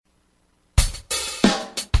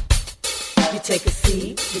You take a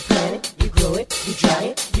seed, you plant it, you grow it, you dry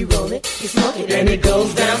it, you roll it, you smoke it, and it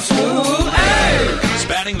goes down smooth. Hey!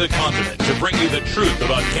 Spanning the continent to bring you the truth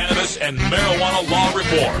about cannabis and marijuana law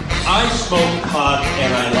reform. I smoke pot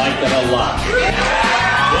and I like it a lot.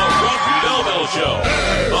 The Russ Belville Show,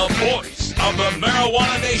 the voice of the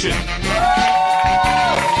marijuana nation.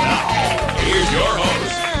 Now, here's your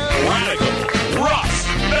host, Radical Russ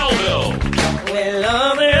Belville.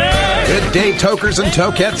 Good day, tokers and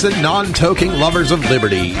tokettes and non-toking lovers of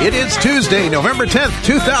liberty. It is Tuesday, November 10th,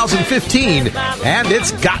 2015, and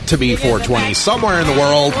it's got to be 420 somewhere in the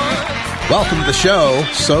world. Welcome to the show.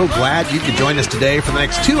 So glad you could join us today for the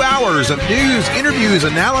next 2 hours of news, interviews,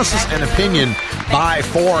 analysis, and opinion by,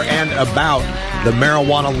 for, and about the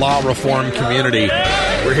marijuana law reform community.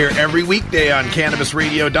 We're here every weekday on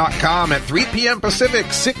CannabisRadio.com at 3 p.m.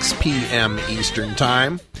 Pacific, 6 p.m. Eastern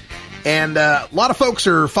Time. And a lot of folks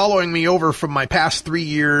are following me over from my past 3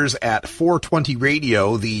 years at 420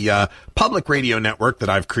 Radio, the public radio network that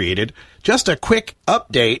I've created. Just a quick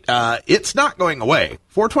update. It's not going away.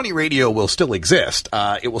 420 Radio will still exist.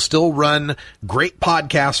 It will still run great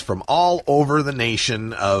podcasts from all over the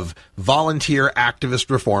nation of volunteer activist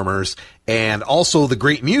reformers, and also the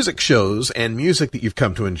great music shows and music that you've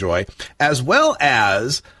come to enjoy, as well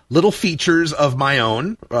as little features of my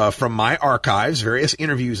own from my archives, various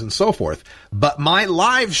interviews and so forth. But my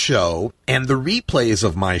live show and the replays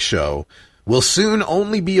of my show will soon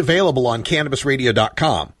only be available on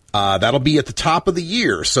CannabisRadio.com. That'll be at the top of the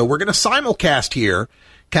year. So we're going to simulcast here,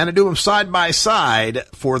 kind of do them side by side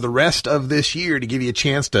for the rest of this year to give you a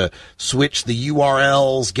chance to switch the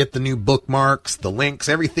URLs, get the new bookmarks, the links,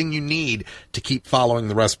 everything you need to keep following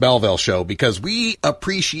the Russ Belville Show, because we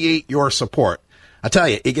appreciate your support. I tell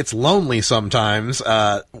you, it gets lonely sometimes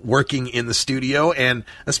working in the studio, and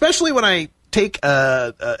especially when I take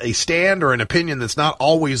a stand or an opinion that's not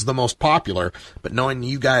always the most popular, but knowing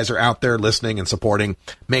you guys are out there listening and supporting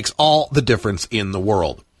makes all the difference in the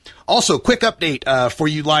world. Also, quick update for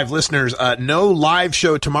you live listeners. No live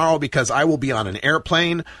show tomorrow because I will be on an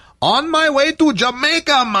airplane on my way to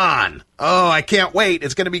Jamaica, man. Oh, I can't wait.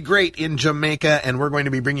 It's going to be great in Jamaica, and we're going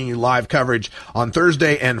to be bringing you live coverage on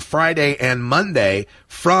Thursday and Friday and Monday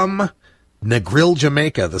from Negril,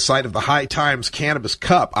 Jamaica, the site of the High Times Cannabis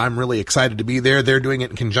Cup. I'm really excited to be there. They're doing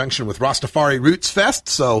it in conjunction with Rastafari Roots Fest,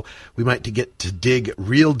 so we might get to dig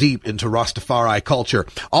real deep into Rastafari culture.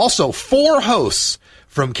 Also, 4 hosts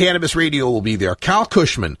from Cannabis Radio will be there. Cal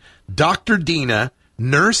Cushman, Dr. Dina,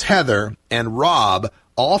 Nurse Heather, and Rob,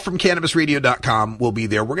 all from CannabisRadio.com, will be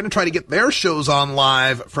there. We're going to try to get their shows on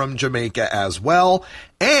live from Jamaica as well.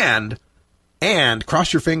 And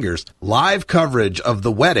cross your fingers, live coverage of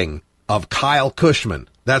the wedding of Kyle Cushman.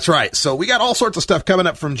 That's right. So we got all sorts of stuff coming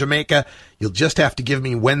up from Jamaica. You'll just have to give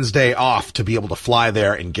me Wednesday off to be able to fly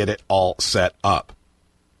there and get it all set up.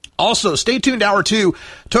 Also, stay tuned, Hour 2,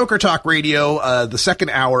 Toker Talk Radio, the second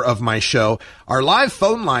hour of my show. Our live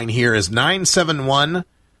phone line here is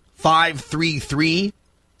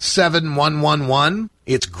 971-533-7111.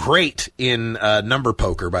 It's great in number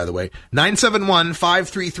poker, by the way.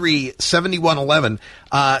 971-533-7111.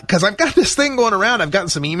 Because I've got this thing going around. I've gotten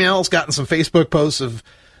some emails, gotten some Facebook posts of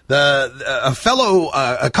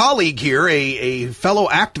a colleague here, a fellow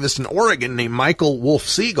activist in Oregon named Michael Wolf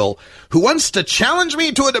Siegel, who wants to challenge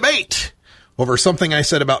me to a debate over something I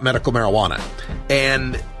said about medical marijuana.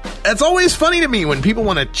 And it's always funny to me when people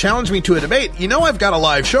want to challenge me to a debate. You know I've got a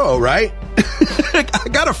live show, right? I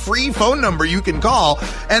got a free phone number you can call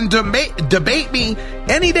and debate me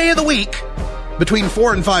any day of the week between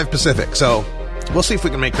 4 and 5 Pacific. So we'll see if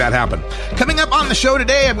we can make that happen. Coming up on the show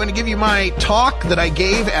today, I'm going to give you my talk that I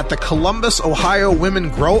gave at the Columbus, Ohio Women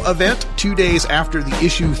Grow event 2 days after the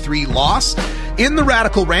Issue 3 loss. In the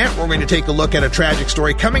Radical Rant, we're going to take a look at a tragic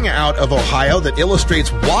story coming out of Ohio that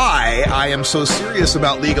illustrates why I am so serious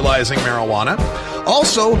about legalizing marijuana.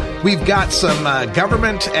 Also, we've got some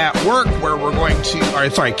government at work where we're going to,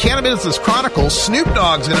 Cannabis Chronicles. Snoop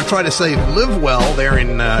Dogg's going to try to save Live Well there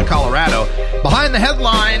in Colorado. Behind the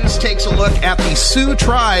Headlines takes a look at the Sioux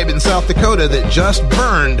tribe in South Dakota that just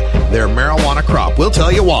burned their marijuana crop. We'll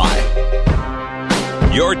tell you why.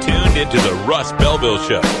 You're tuned into the Russ Belville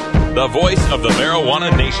Show, the voice of the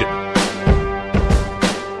marijuana nation.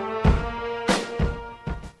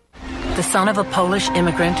 The son of a Polish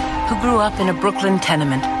immigrant who grew up in a Brooklyn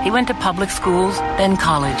tenement. He went to public schools, then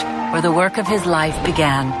college, where the work of his life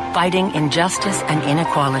began, fighting injustice and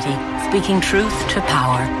inequality, speaking truth to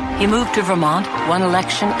power. He moved to Vermont, won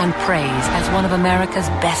election and praise as one of America's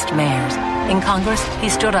best mayors. In Congress, he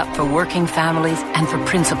stood up for working families and for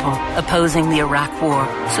principle, opposing the Iraq War,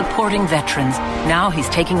 supporting veterans. Now he's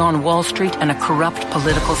taking on Wall Street and a corrupt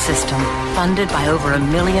political system, funded by over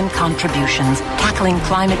 1 million contributions, tackling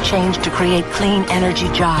climate change to create clean energy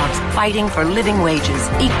jobs, fighting for living wages,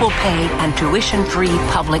 equal pay, and tuition-free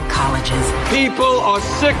public colleges. People are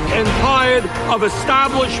sick and tired of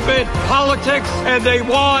establishment politics, and they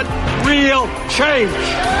want real change.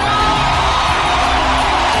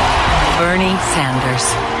 Bernie Sanders,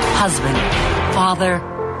 husband, father,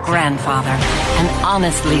 grandfather, an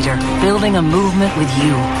honest leader, building a movement with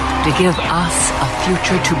you to give us a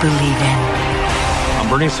future to believe in. I'm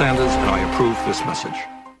Bernie Sanders, and I approve this message.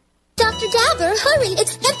 Dr. Dabber, hurry!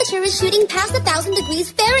 Its temperature is shooting past 1,000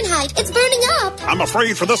 degrees Fahrenheit. It's burning up. I'm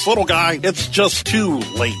afraid for this little guy, it's just too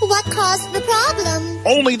late. What caused the problem?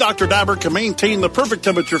 Only Dr. Dabber can maintain the perfect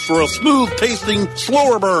temperature for a smooth-tasting,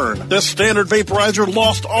 slower burn. This standard vaporizer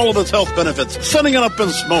lost all of its health benefits, sending it up in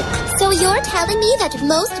smoke. So you're telling me that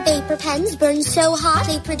most vapor pens burn so hot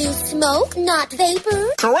they produce smoke, not vapor?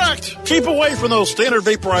 Correct. Keep away from those standard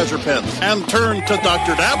vaporizer pens and turn to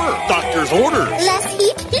Dr. Dabber. Doctor's orders. Less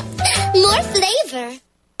heat, more flavor.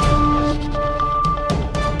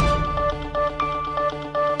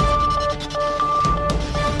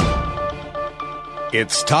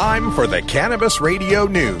 It's time for the Cannabis Radio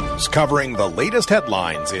News, covering the latest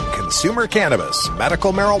headlines in consumer cannabis,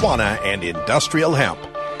 medical marijuana, and industrial hemp.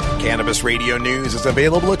 Cannabis Radio News is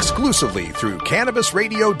available exclusively through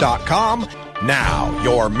CannabisRadio.com. Now,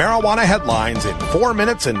 your marijuana headlines in 4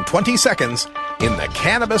 minutes and 20 seconds in the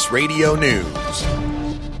Cannabis Radio News.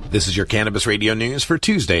 This is your Cannabis Radio News for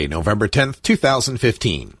Tuesday, November 10th,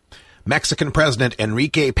 2015. Mexican President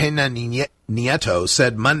Enrique Peña Nieto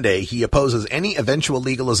said Monday he opposes any eventual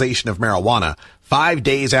legalization of marijuana 5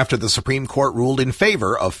 days after the Supreme Court ruled in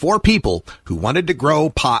favor of 4 people who wanted to grow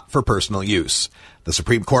pot for personal use. The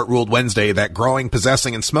Supreme Court ruled Wednesday that growing,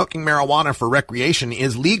 possessing, and smoking marijuana for recreation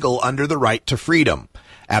is legal under the right to freedom.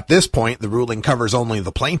 At this point, the ruling covers only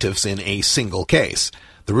the plaintiffs in a single case.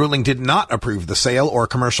 The ruling did not approve the sale or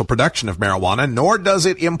commercial production of marijuana, nor does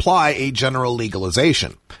it imply a general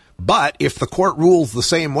legalization. But if the court rules the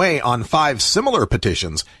same way on 5 similar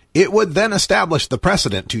petitions, it would then establish the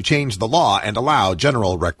precedent to change the law and allow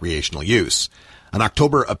general recreational use. An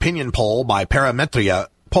October opinion poll by Parametria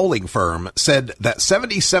polling firm said that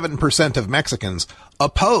 77% of Mexicans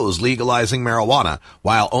oppose legalizing marijuana,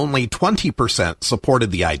 while only 20%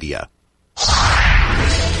 supported the idea.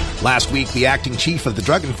 Last week, the acting chief of the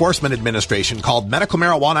Drug Enforcement Administration called medical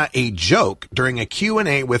marijuana a joke during a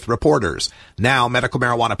Q&A with reporters. Now, medical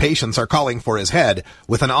marijuana patients are calling for his head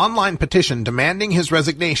with an online petition demanding his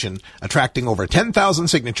resignation, attracting over 10,000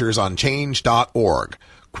 signatures on change.org.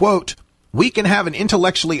 Quote, "We can have an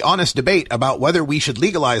intellectually honest debate about whether we should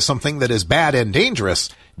legalize something that is bad and dangerous,"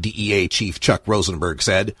 DEA Chief Chuck Rosenberg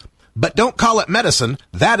said. "But don't call it medicine.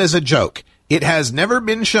 That is a joke. It has never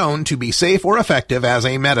been shown to be safe or effective as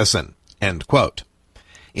a medicine." End quote.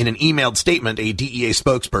 In an emailed statement, a DEA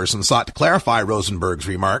spokesperson sought to clarify Rosenberg's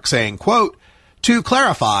remark, saying, quote, "To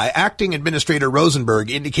clarify, Acting Administrator Rosenberg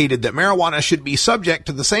indicated that marijuana should be subject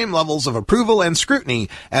to the same levels of approval and scrutiny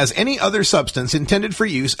as any other substance intended for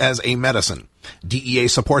use as a medicine. DEA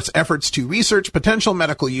supports efforts to research potential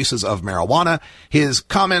medical uses of marijuana. His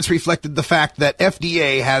comments reflected the fact that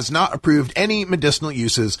FDA has not approved any medicinal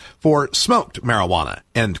uses for smoked marijuana."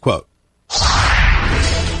 End quote.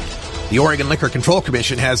 The Oregon Liquor Control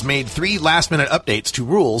Commission has made 3 last-minute updates to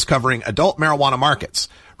rules covering adult marijuana markets.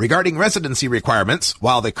 Regarding residency requirements,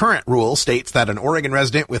 while the current rule states that an Oregon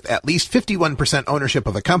resident with at least 51% ownership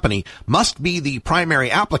of a company must be the primary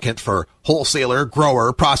applicant for wholesaler,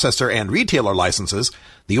 grower, processor, and retailer licenses,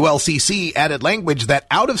 the OLCC added language that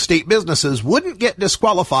out-of-state businesses wouldn't get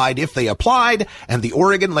disqualified if they applied, and the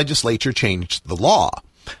Oregon legislature changed the law.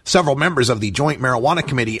 Several members of the Joint Marijuana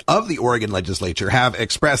Committee of the Oregon legislature have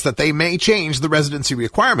expressed that they may change the residency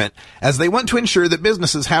requirement as they want to ensure that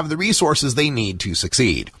businesses have the resources they need to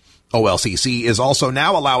succeed. OLCC is also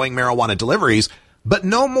now allowing marijuana deliveries, but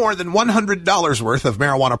no more than $100 worth of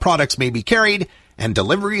marijuana products may be carried, and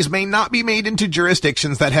deliveries may not be made into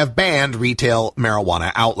jurisdictions that have banned retail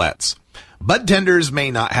marijuana outlets. Bud tenders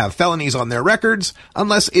may not have felonies on their records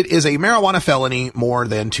unless it is a marijuana felony more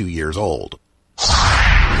than 2 years old.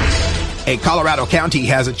 A Colorado county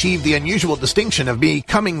has achieved the unusual distinction of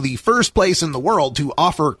becoming the first place in the world to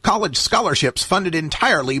offer college scholarships funded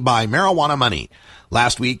entirely by marijuana money.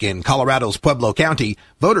 Last week in Colorado's Pueblo County,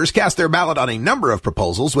 voters cast their ballot on a number of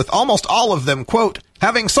proposals, with almost all of them, quote,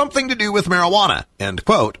 having something to do with marijuana, end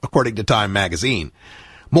quote, according to Time magazine.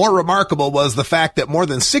 More remarkable was the fact that more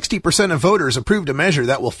than 60% of voters approved a measure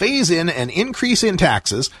that will phase in an increase in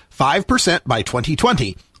taxes, 5% by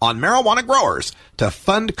 2020, on marijuana growers to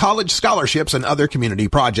fund college scholarships and other community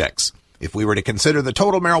projects. If we were to consider the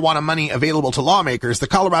total marijuana money available to lawmakers, the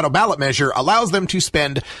Colorado ballot measure allows them to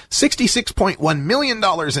spend $66.1 million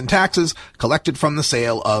in taxes collected from the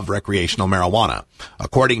sale of recreational marijuana.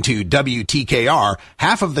 According to WTKR,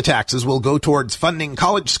 half of the taxes will go towards funding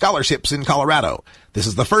college scholarships in Colorado. This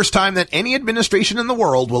is the first time that any administration in the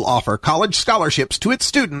world will offer college scholarships to its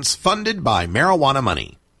students funded by marijuana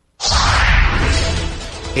money.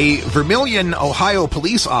 A Vermilion, Ohio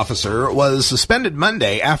police officer was suspended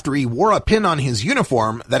Monday after he wore a pin on his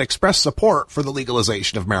uniform that expressed support for the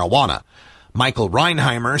legalization of marijuana. Michael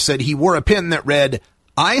Reinheimer said he wore a pin that read,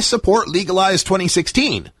 "I support Legalize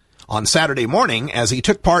 2016," on Saturday morning as he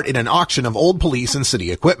took part in an auction of old police and city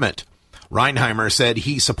equipment. Reinheimer said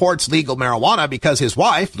he supports legal marijuana because his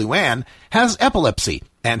wife, Luann, has epilepsy,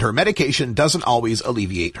 and her medication doesn't always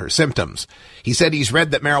alleviate her symptoms. He said he's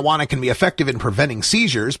read that marijuana can be effective in preventing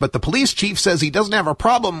seizures, but the police chief says he doesn't have a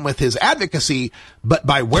problem with his advocacy, but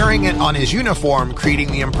by wearing it on his uniform, creating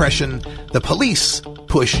the impression the police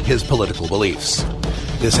push his political beliefs.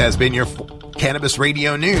 This has been your Cannabis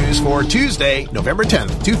Radio News for Tuesday, November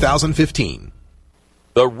 10th, 2015.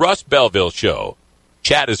 The Russ Belville Show.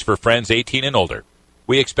 Chat is for friends 18 and older.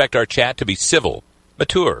 We expect our chat to be civil,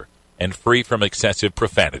 mature, and free from excessive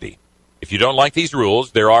profanity. If you don't like these rules,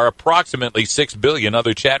 there are approximately 6 billion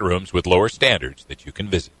other chat rooms with lower standards that you can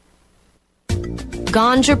visit.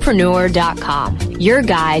 Ganjapreneur.com, your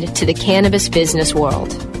guide to the cannabis business world.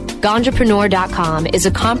 Ganjapreneur.com is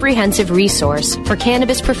a comprehensive resource for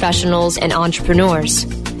cannabis professionals and entrepreneurs.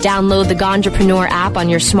 Download the Ganjapreneur app on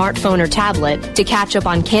your smartphone or tablet to catch up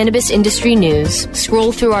on cannabis industry news,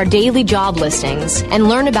 scroll through our daily job listings, and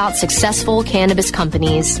learn about successful cannabis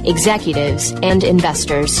companies, executives, and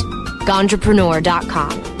investors.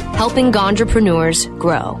 Ganjapreneur.com, helping Ganjapreneurs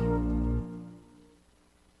grow.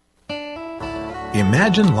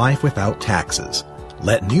 Imagine life without taxes.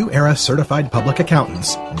 Let New Era Certified Public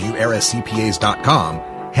Accountants, NewEraCPAs.com,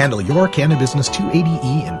 handle your Cannabusiness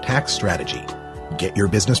 280E and tax strategy. Get your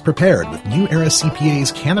business prepared with New Era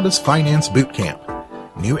CPA's Cannabis Finance Bootcamp.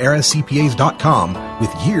 NewEraCPAs.com, with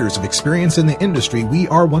years of experience in the industry, we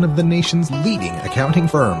are one of the nation's leading accounting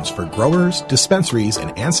firms for growers, dispensaries,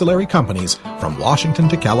 and ancillary companies from Washington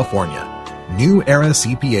to California.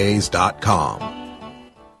 NewEraCPAs.com.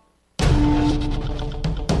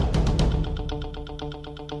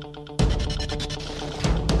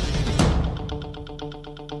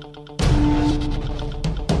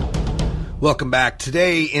 Welcome back.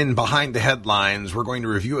 Today in Behind the Headlines, we're going to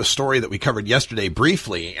review a story that we covered yesterday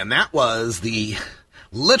briefly, and that was the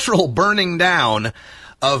literal burning down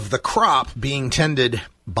of the crop being tended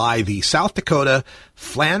by the South Dakota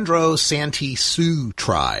Flandreau Santee Sioux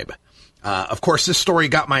tribe. Of course, this story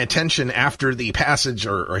got my attention after the passage,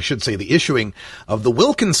 or I should say the issuing, of the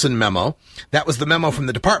Wilkinson memo. That was the memo from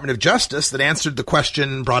the Department of Justice that answered the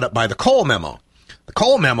question brought up by the Cole memo. The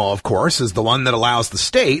Cole memo, of course, is the one that allows the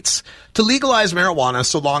states to legalize marijuana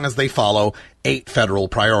so long as they follow 8 federal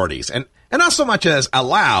priorities. And not so much as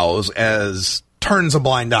allows as turns a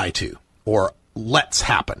blind eye to or lets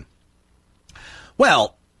happen.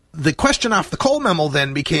 Well, the question off the Cole memo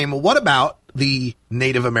then became, what about the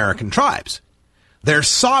Native American tribes? They're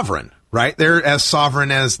sovereign, right? They're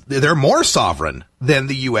more sovereign than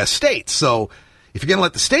the U.S. states. So if you're going to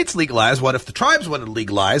let the states legalize, what if the tribes wanted to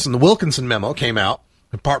legalize? And the Wilkinson memo came out,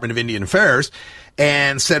 Department of Indian Affairs,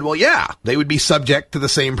 and said, well, yeah, they would be subject to the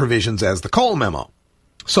same provisions as the Cole memo.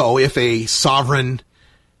 So if a sovereign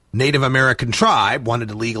Native American tribe wanted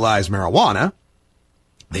to legalize marijuana,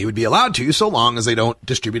 they would be allowed to, so long as they don't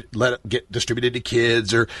let it get distributed to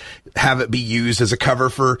kids or have it be used as a cover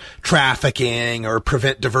for trafficking or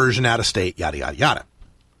prevent diversion out of state, yada, yada, yada.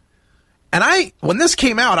 And when this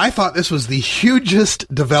came out, I thought this was the hugest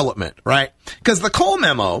development, right? Because the Cole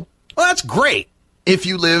memo, well, that's great if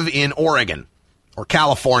you live in Oregon or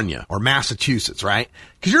California or Massachusetts, right?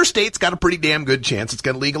 Because your state's got a pretty damn good chance it's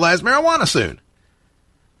going to legalize marijuana soon.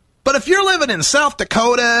 But if you're living in South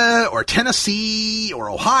Dakota or Tennessee or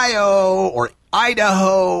Ohio or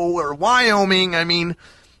Idaho or Wyoming, I mean,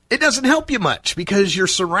 it doesn't help you much because you're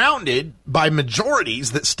surrounded by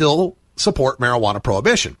majorities that still support marijuana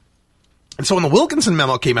prohibition. And so when the Wilkinson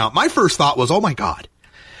memo came out, my first thought was, oh my God,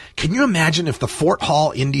 can you imagine if the Fort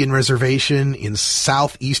Hall Indian Reservation in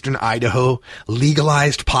southeastern Idaho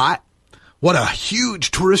legalized pot? What a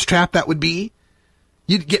huge tourist trap that would be.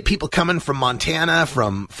 You'd get people coming from Montana,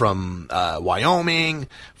 from Wyoming,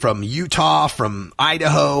 from Utah, from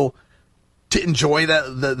Idaho. to enjoy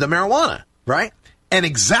the marijuana, right? And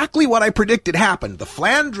exactly what I predicted happened. The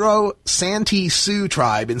Flandreau Santee Sioux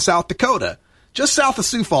tribe in South Dakota, just south of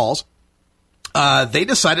Sioux Falls, they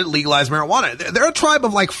decided to legalize marijuana. They're a tribe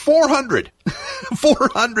of like 400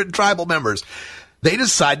 tribal members. They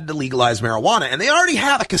decided to legalize marijuana, and they already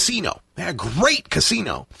had a casino. They had a great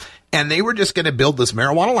casino. And they were just going to build this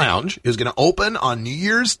marijuana lounge. It was going to open on New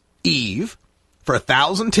Year's Eve for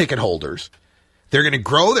 1,000 ticket holders. They're going to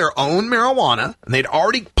grow their own marijuana, and they'd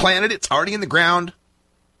already planted it. It's already in the ground.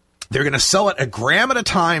 They're going to sell it a gram at a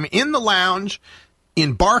time in the lounge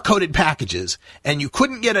in barcoded packages, and you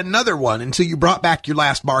couldn't get another one until you brought back your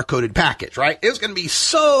last barcoded package, right? It was going to be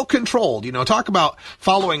so controlled. You know, talk about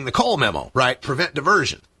following the Cole memo, right? Prevent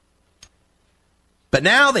diversion. But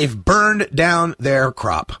now they've burned down their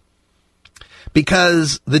crop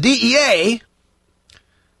because the DEA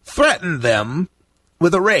threatened them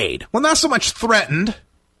with a raid. Well, not so much threatened.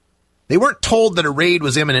 They weren't told that a raid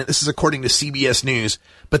was imminent. This is according to CBS News,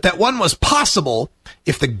 but that one was possible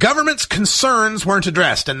if the government's concerns weren't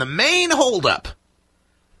addressed. And the main holdup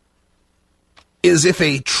is if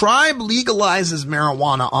a tribe legalizes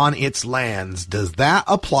marijuana on its lands, does that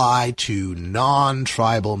apply to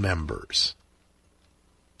non-tribal members?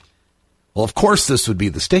 Well, of course, this would be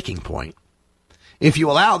the sticking point. If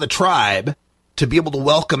you allow the tribe to be able to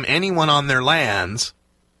welcome anyone on their lands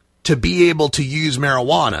to be able to use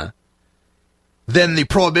marijuana, then the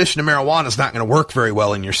prohibition of marijuana is not going to work very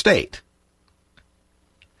well in your state.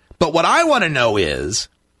 But what I want to know is,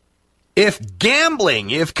 if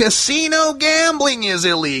casino gambling is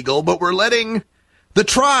illegal, but we're letting the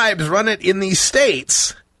tribes run it in these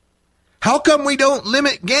states, how come we don't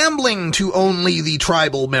limit gambling to only the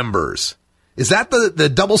tribal members? Is that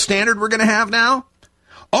the double standard we're going to have now?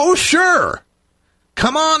 Oh, sure.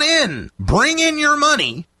 Come on in. Bring in your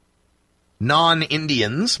money.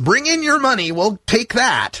 Non-Indians, bring in your money. We'll take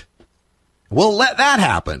that. We'll let that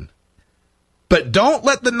happen. But don't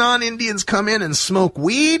let the non-Indians come in and smoke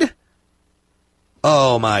weed.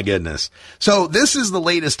 Oh, my goodness. So this is the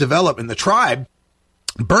latest development. The tribe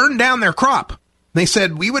burned down their crop. They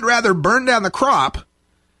said, we would rather burn down the crop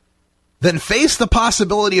than face the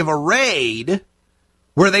possibility of a raid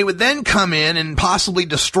where they would then come in and possibly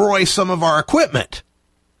destroy some of our equipment.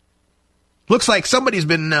 Looks like somebody's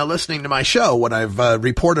been listening to my show when I've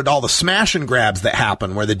reported all the smash and grabs that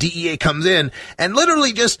happen where the DEA comes in and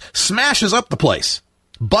literally just smashes up the place.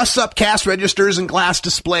 Busts up cash registers and glass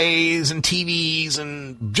displays and TVs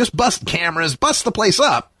and just bust cameras, busts the place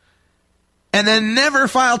up, and then never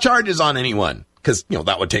file charges on anyone. Because,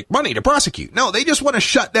 that would take money to prosecute. No, they just want to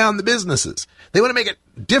shut down the businesses. They want to make it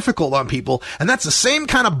difficult on people. And that's the same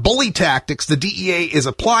kind of bully tactics the DEA is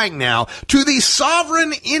applying now to the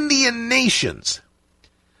sovereign Indian nations.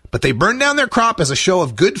 But they burned down their crop as a show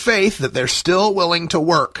of good faith that they're still willing to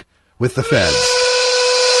work with the feds.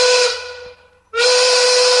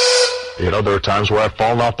 There are times where I've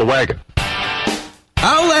fallen off the wagon.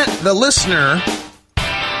 I'll let the listener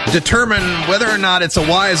determine whether or not it's a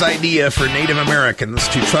wise idea for Native Americans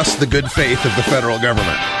to trust the good faith of the federal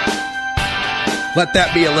government. Let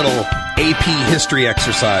that be a little AP history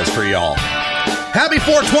exercise for y'all. Happy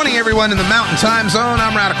 420, everyone in the Mountain Time Zone.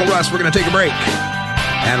 I'm Radical Russ. We're going to take a break,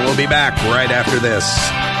 and we'll be back right after this.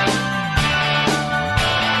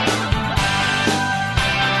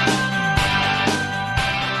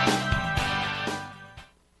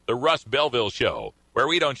 The Russ Belville Show, where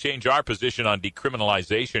we don't change our position on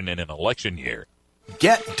decriminalization in an election year.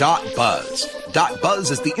 Get.Buzz.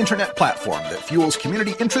 .Buzz is the internet platform that fuels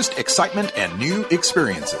community interest, excitement, and new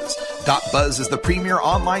experiences. .Buzz is the premier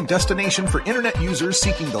online destination for internet users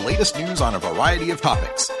seeking the latest news on a variety of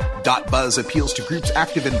topics. .Buzz appeals to groups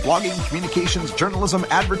active in blogging, communications, journalism,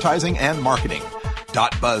 advertising, and marketing.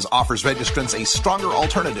 .Buzz offers registrants a stronger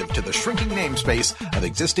alternative to the shrinking namespace of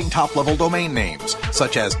existing top-level domain names,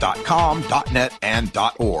 such as .com, .net, and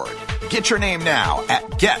 .org. Get your name now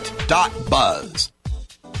at get.buzz.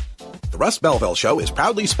 The Russ Belville Show is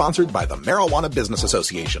proudly sponsored by the Marijuana Business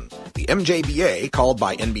Association. The MJBA, called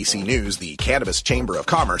by NBC News the Cannabis Chamber of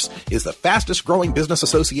Commerce, is the fastest-growing business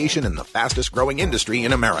association in the fastest-growing industry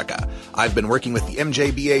in America. I've been working with the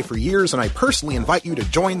MJBA for years, and I personally invite you to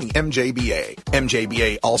join the MJBA.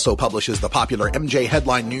 MJBA also publishes the popular MJ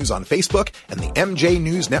Headline News on Facebook and the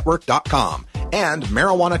MJNewsNetwork.com and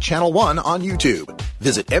Marijuana Channel 1 on YouTube.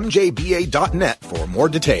 Visit mjba.net for more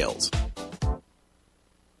details.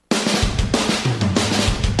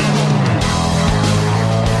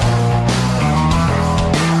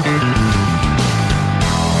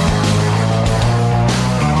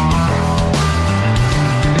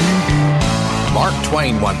 Mark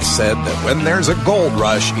Twain Someone once said that when there's a gold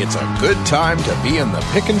rush, it's a good time to be in the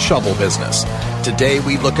pick and shovel business. Today,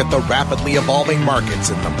 we look at the rapidly evolving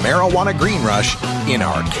markets in the marijuana green rush in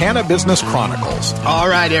our Cannabusiness Chronicles. All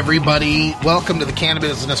right, everybody. Welcome to the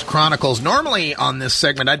Cannabusiness Chronicles. Normally on this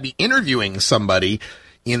segment, I'd be interviewing somebody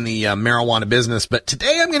in the marijuana business, but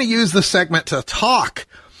today I'm going to use this segment to talk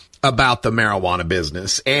about the marijuana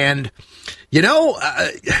business. And, you know,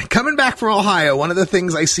 coming back from Ohio, one of the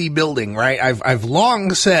things I see building, right, I've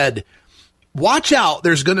long said, watch out,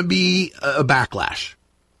 there's going to be a backlash.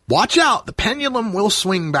 Watch out, the pendulum will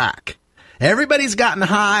swing back. Everybody's gotten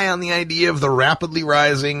high on the idea of the rapidly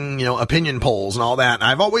rising, you know, opinion polls and all that. And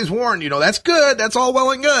I've always warned, you know, that's good, that's all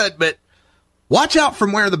well and good, but watch out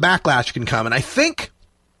from where the backlash can come. And I think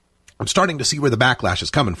I'm starting to see where the backlash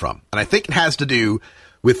is coming from. And I think it has to do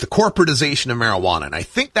with the corporatization of marijuana. And I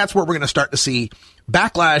think that's where we're going to start to see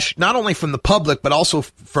backlash, not only from the public, but also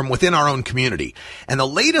from within our own community. And the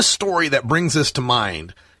latest story that brings this to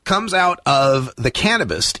mind comes out of the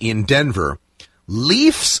Cannabist in Denver.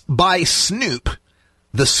 Leafs by Snoop,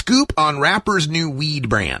 the scoop on rapper's new weed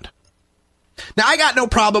brand. Now, I got no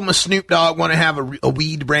problem with Snoop Dogg want to have a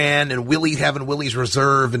weed brand, and Willie having Willie's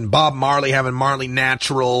Reserve, and Bob Marley having Marley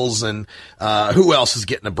Naturals, and who else is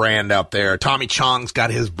getting a brand out there? Tommy Chong's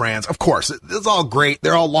got his brands. Of course, it's all great.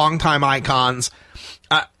 They're all longtime icons.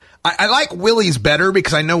 I like Willie's better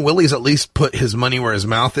because I know Willie's at least put his money where his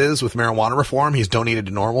mouth is with marijuana reform. He's donated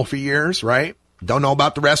to NORML for years, right? Don't know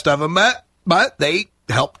about the rest of them, but they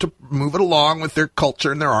help to move it along with their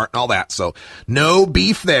culture and their art and all that. So no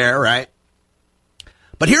beef there, right?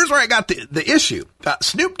 But here's where I got the issue.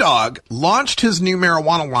 Snoop Dogg launched his new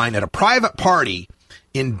marijuana line at a private party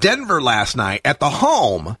in Denver last night at the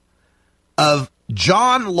home of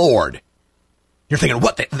John Lord. You're thinking,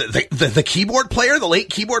 what, the keyboard player, the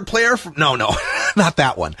late keyboard player? No, not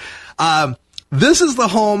that one. This is the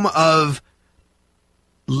home of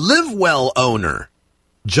LiveWell owner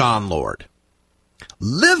John Lord.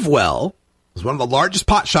 LiveWell is one of the largest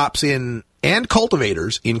pot shops and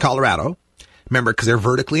cultivators in Colorado. Remember, because they're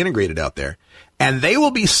vertically integrated out there. And they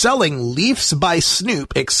will be selling Leafs by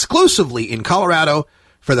Snoop exclusively in Colorado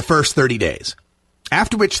for the first 30 days,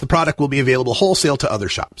 after which the product will be available wholesale to other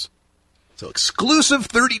shops. So exclusive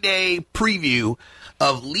 30-day preview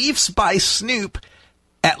of Leafs by Snoop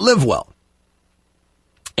at LiveWell.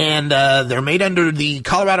 And they're made under the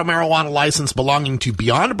Colorado marijuana license belonging to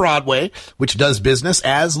Beyond Broadway, which does business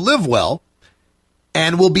as LiveWell,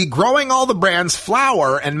 and will be growing all the brand's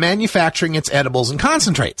flower and manufacturing its edibles and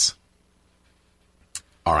concentrates.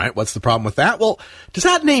 All right, what's the problem with that? Well, does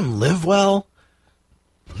that name LiveWell,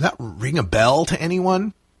 does that ring a bell to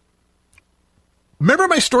anyone? Remember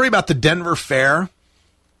my story about the Denver Fair?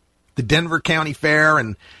 The Denver County Fair,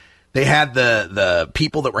 and they had the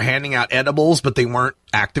people that were handing out edibles, but they weren't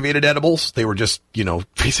activated edibles. They were just, you know,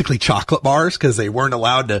 basically chocolate bars because they weren't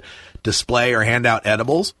allowed to display or hand out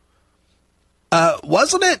edibles.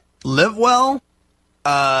 Wasn't it LiveWell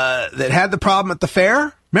that had the problem at the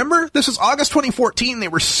fair? Remember? This was August 2014. They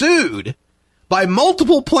were sued by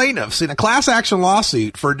multiple plaintiffs in a class action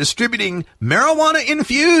lawsuit for distributing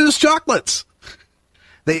marijuana-infused chocolates.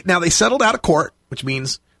 They settled out of court, which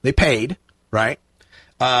means they paid, right?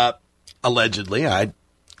 Allegedly. I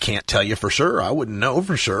can't tell you for sure. I wouldn't know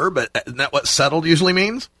for sure, but isn't that what settled usually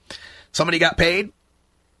means? Somebody got paid.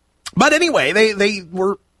 But anyway, they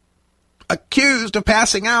were accused of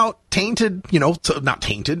passing out tainted, not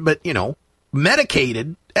tainted, but,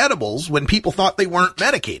 medicated edibles when people thought they weren't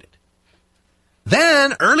medicated.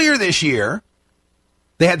 Then, earlier this year,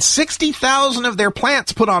 they had 60,000 of their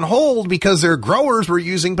plants put on hold because their growers were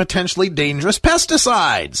using potentially dangerous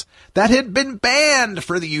pesticides that had been banned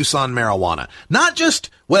for the use on marijuana. Not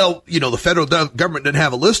just, the federal government didn't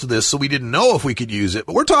have a list of this, so we didn't know if we could use it.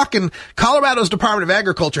 But we're talking Colorado's Department of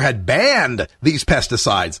Agriculture had banned these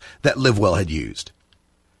pesticides that LiveWell had used.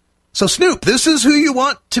 So, Snoop, this is who you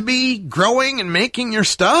want to be growing and making your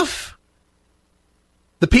stuff?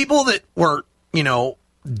 The people that were,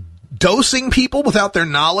 dosing people without their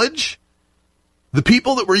knowledge? The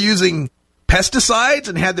people that were using pesticides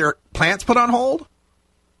and had their plants put on hold?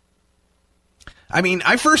 I mean,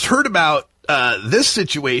 I first heard about this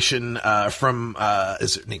situation from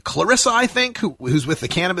is it named Clarissa, I think, who's with the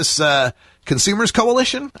Cannabis Consumers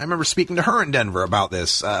Coalition. I remember speaking to her in Denver about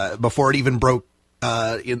this before it even broke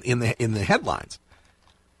in the headlines.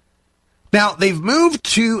 Now, they've moved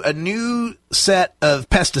to a new set of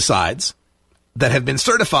pesticides that have been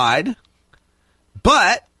certified,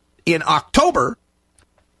 but in October,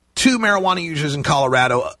 2 marijuana users in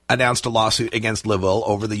Colorado announced a lawsuit against LiveWell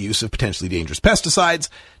over the use of potentially dangerous pesticides.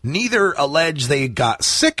 Neither allege they got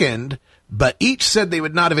sickened but each said they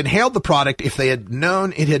would not have inhaled the product if they had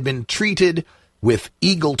known it had been treated with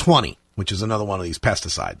Eagle 20, which is another one of these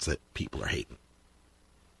pesticides that people are hating.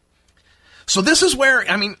 So this is where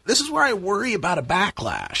I worry about a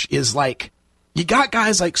backlash, is like, you got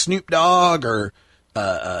guys like Snoop Dogg or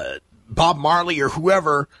Bob Marley or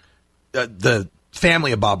whoever, the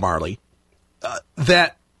family of Bob Marley,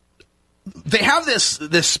 that they have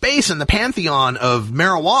this space in the pantheon of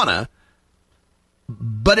marijuana,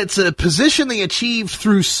 but it's a position they achieved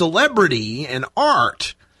through celebrity and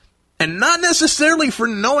art, and not necessarily for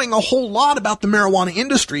knowing a whole lot about the marijuana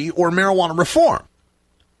industry or marijuana reform.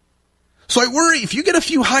 So I worry if you get a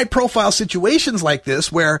few high-profile situations like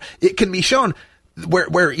this where it can be shown,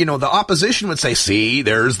 where you know, the opposition would say, see,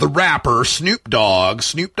 there's the rapper Snoop Dogg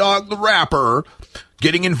the rapper,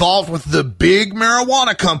 getting involved with the big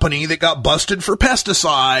marijuana company that got busted for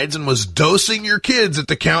pesticides and was dosing your kids at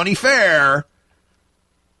the county fair.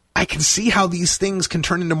 I can see how these things can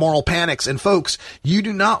turn into moral panics. And folks, you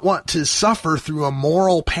do not want to suffer through a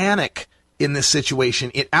moral panic in this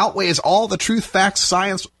situation. It outweighs all the truth, facts,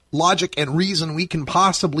 science, logic, and reason we can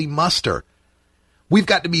possibly muster. We've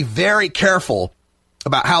got to be very careful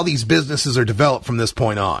about how these businesses are developed from this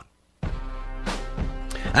point on.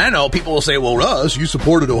 I know people will say, well, Russ, you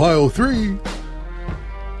supported Ohio 3.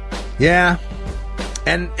 Yeah.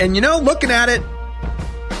 And you know, looking at it,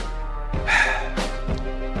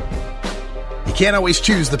 you can't always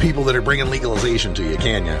choose the people that are bringing legalization to you,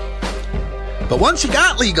 can you? But once you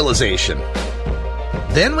got legalization,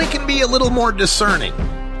 then we can be a little more discerning.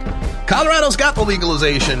 Colorado's got the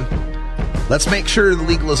legalization. Let's make sure the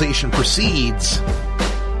legalization proceeds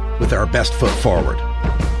with our best foot forward.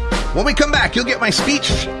 When we come back, you'll get my speech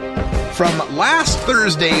from last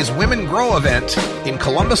Thursday's Women Grow event in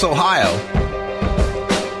Columbus, Ohio,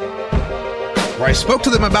 where I spoke to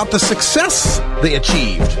them about the success they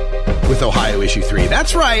achieved with Ohio Issue 3.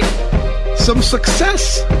 That's right, some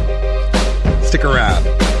success. Stick around.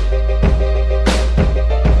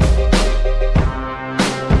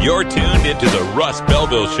 You're tuned into the Russ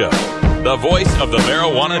Belville Show, the voice of the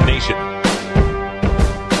marijuana nation.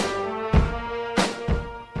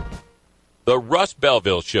 The Russ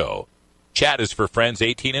Belville Show. Chat is for friends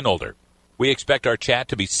 18 and older. We expect our chat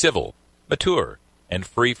to be civil, mature, and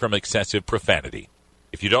free from excessive profanity.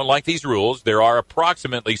 If you don't like these rules, there are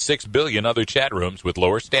approximately 6 billion other chat rooms with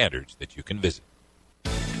lower standards that you can visit.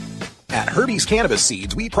 At Herbie's Cannabis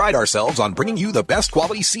Seeds, we pride ourselves on bringing you the best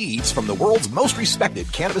quality seeds from the world's most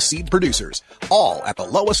respected cannabis seed producers, all at the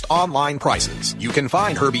lowest online prices. You can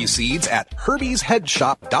find Herbie's Seeds at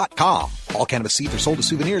herbiesheadshop.com. All cannabis seeds are sold as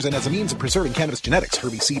souvenirs and as a means of preserving cannabis genetics.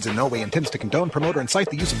 Herbie's Seeds in no way intends to condone, promote, or incite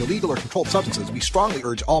the use of illegal or controlled substances. We strongly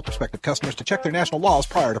urge all prospective customers to check their national laws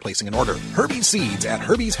prior to placing an order. Herbie's Seeds at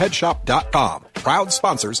herbiesheadshop.com. Proud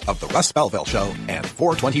sponsors of the Russ Belville Show and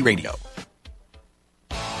 420 Radio.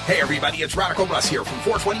 Hey everybody, it's Radical Russ here from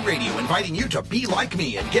 420 Radio, inviting you to be like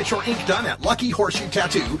me and get your ink done at Lucky Horseshoe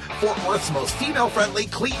Tattoo, Fort Worth's most female-friendly,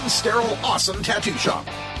 clean, sterile, awesome tattoo shop.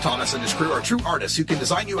 Thomas and his crew are true artists who can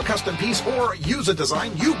design you a custom piece or use a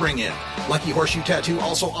design you bring in. Lucky Horseshoe Tattoo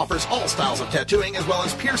also offers all styles of tattooing as well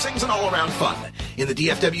as piercings and all-around fun. In the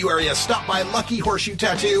DFW area, stop by Lucky Horseshoe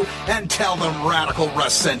Tattoo and tell them Radical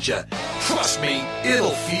Russ sent you. Trust me, it'll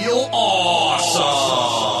feel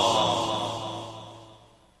awesome.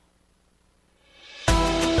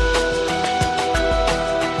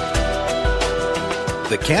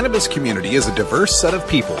 The cannabis community is a diverse set of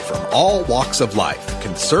people from all walks of life,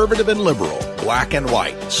 conservative and liberal, black and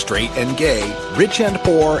white, straight and gay, rich and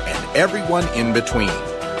poor, and everyone in between.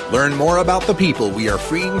 Learn more about the people we are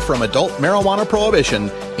freeing from adult marijuana prohibition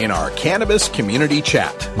in our Cannabis Community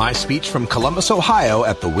Chat. My speech from Columbus, Ohio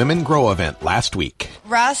at the Women Grow event last week.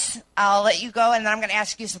 Russ, I'll let you go, and then I'm going to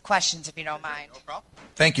ask you some questions if you don't mind. No problem.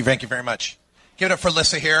 Thank you very much. Give it up for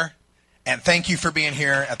Lissa here, and thank you for being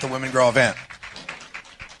here at the Women Grow event.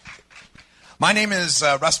 My name is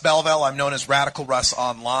Russ Belville. I'm known as Radical Russ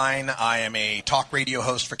online. I am a talk radio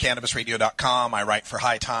host for CannabisRadio.com. I write for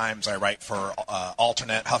High Times. I write for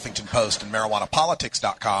Alternate, Huffington Post, and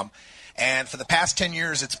MarijuanaPolitics.com. And for the past 10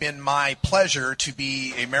 years, it's been my pleasure to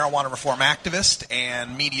be a marijuana reform activist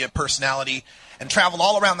and media personality and travel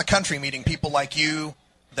all around the country meeting people like you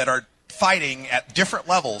that are fighting at different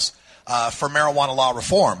levels for marijuana law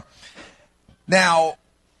reform. Now,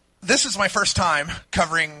 this is my first time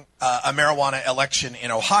covering a marijuana election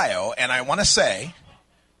in Ohio, and I want to say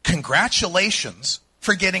congratulations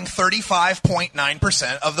for getting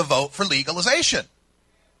 35.9% of the vote for legalization.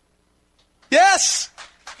 Yes!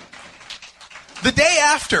 The day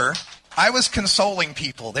after, I was consoling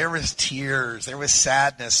people. There was tears. There was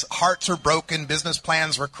sadness. Hearts were broken. Business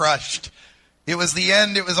plans were crushed. It was the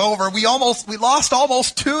end. It was over. We lost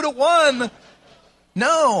almost 2-1.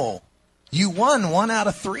 No. You won 1 out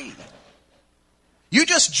of 3. You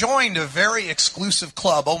just joined a very exclusive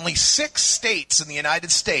club. Only 6 states in the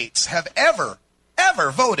United States have ever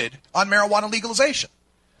voted on marijuana legalization.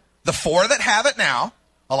 The 4 that have it now,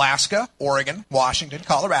 Alaska, Oregon, Washington,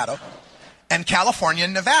 Colorado, and California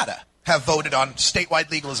and Nevada have voted on statewide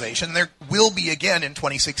legalization. There will be again in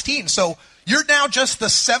 2016. So you're now just the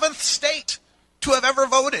 7th state to have ever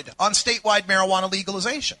voted on statewide marijuana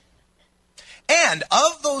legalization. And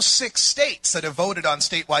of those 6 states that have voted on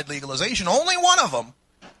statewide legalization, only one of them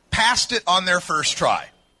passed it on their first try.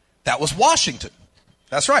 That was Washington.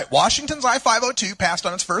 That's right. Washington's I-502 passed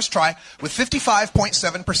on its first try with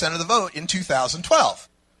 55.7% of the vote in 2012,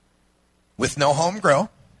 with no home grow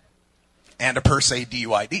and a per se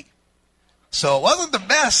DUID. So it wasn't the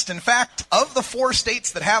best. In fact, of the 4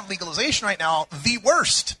 states that have legalization right now, the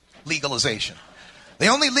worst legalization. They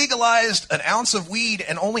only legalized an ounce of weed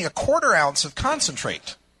and only a 1/4 ounce of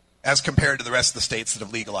concentrate as compared to the rest of the states that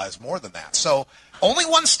have legalized more than that. So only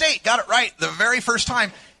one state got it right the very first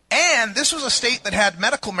time. And this was a state that had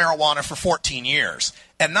medical marijuana for 14 years.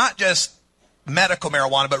 And not just medical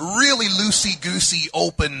marijuana, but really loosey-goosey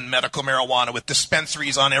open medical marijuana with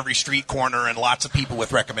dispensaries on every street corner and lots of people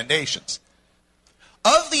with recommendations.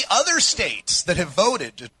 Of the other states that have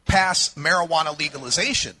voted to pass marijuana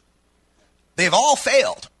legalization, they've all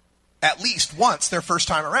failed at least once their first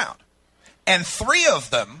time around. And 3 of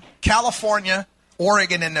them, California,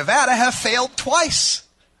 Oregon, and Nevada, have failed twice.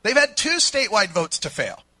 They've had 2 statewide votes to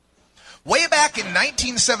fail. Way back in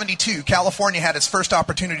 1972, California had its first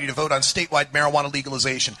opportunity to vote on statewide marijuana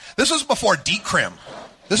legalization. This was before decrim.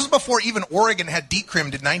 This was before even Oregon had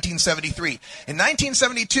decrimmed in 1973. In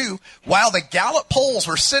 1972, while the Gallup polls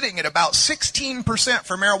were sitting at about 16%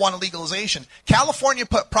 for marijuana legalization, California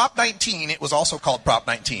put Prop 19, it was also called Prop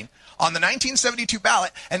 19, on the 1972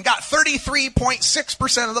 ballot and got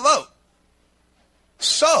 33.6% of the vote.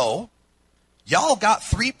 So, y'all got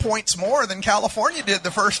 3 points more than California did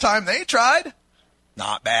the first time they tried.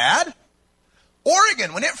 Not bad.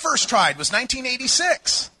 Oregon, when it first tried, was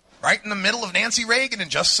 1986. Right in the middle of Nancy Reagan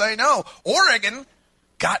and Just Say No. Oregon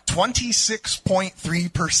got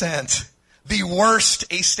 26.3%. The worst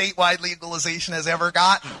a statewide legalization has ever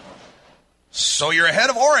gotten. So you're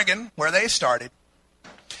ahead of Oregon, where they started.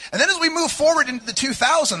 And then as we move forward into the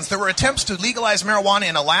 2000s, there were attempts to legalize marijuana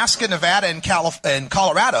in Alaska, Nevada, and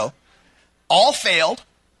Colorado. All failed.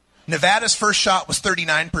 Nevada's first shot was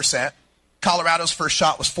 39%. Colorado's first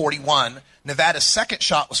shot was 41%. Nevada's second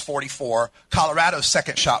shot was 44%. Colorado's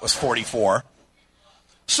second shot was 44%.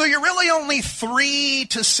 So you're really only 3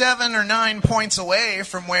 to 7 or 9 points away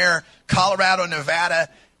from where Colorado, Nevada,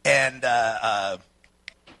 and the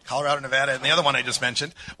other one I just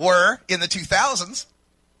mentioned were in the 2000s,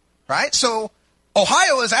 right? So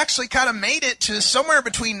Ohio has actually kind of made it to somewhere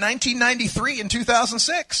between 1993 and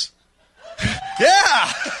 2006.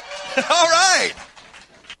 Yeah! All right.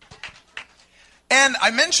 And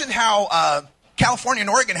I mentioned how California and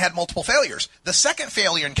Oregon had multiple failures. The second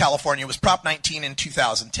failure in California was Prop 19 in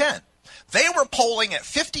 2010. They were polling at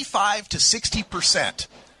 55 to 60%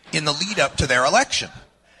 in the lead up to their election.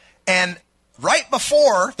 And right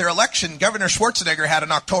before their election, Governor Schwarzenegger had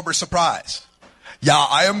an October surprise. Yeah,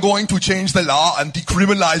 I am going to change the law and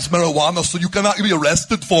decriminalize marijuana so you cannot be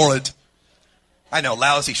arrested for it. I know,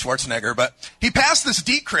 lousy Schwarzenegger, but he passed this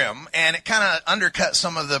decrim, and it kind of undercut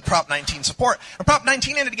some of the Prop 19 support. And Prop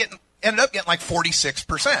 19 ended up getting like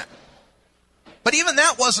 46%. But even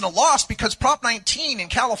that wasn't a loss because Prop 19 in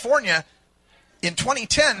California in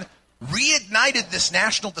 2010 reignited this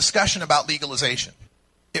national discussion about legalization.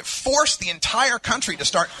 It forced the entire country to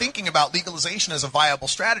start thinking about legalization as a viable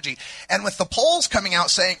strategy. And with the polls coming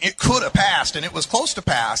out saying it could have passed and it was close to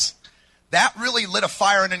pass, that really lit a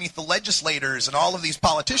fire underneath the legislators and all of these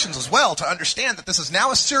politicians as well to understand that this is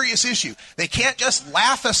now a serious issue. They can't just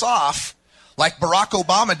laugh us off like Barack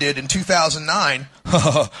Obama did in 2009.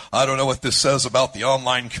 I don't know what this says about the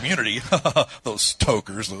online community. Those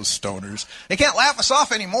tokers, those stoners. They can't laugh us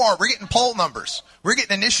off anymore. We're getting poll numbers. We're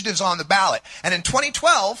getting initiatives on the ballot. And in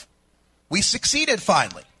 2012, we succeeded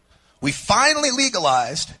finally. We finally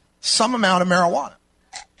legalized some amount of marijuana.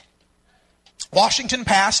 Washington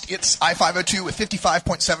passed its I-502 with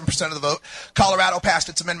 55.7% of the vote. Colorado passed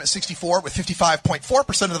its Amendment 64 with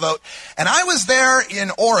 55.4% of the vote. And I was there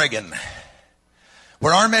in Oregon,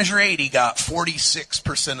 where our Measure 80 got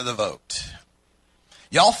 46% of the vote.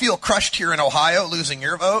 Y'all feel crushed here in Ohio, losing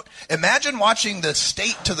your vote? Imagine watching the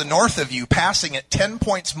state to the north of you passing at 10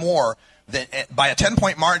 points more than by a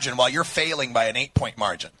 10-point margin while you're failing by an 8-point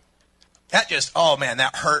margin. That just, oh man,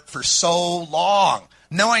 that hurt for so long.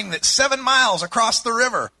 Knowing that 7 miles across the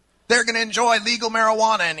river, they're going to enjoy legal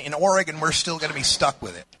marijuana, and in Oregon, we're still going to be stuck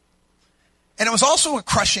with it. And it was also a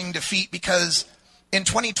crushing defeat because in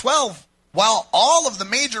 2012, while all of the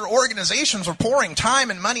major organizations were pouring time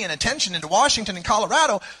and money and attention into Washington and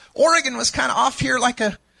Colorado, Oregon was kind of off here like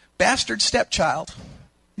a bastard stepchild.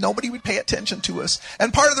 Nobody would pay attention to us.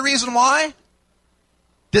 And part of the reason why?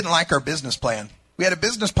 Didn't like our business plan. We had a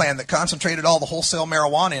business plan that concentrated all the wholesale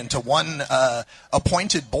marijuana into one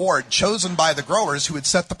appointed board chosen by the growers who would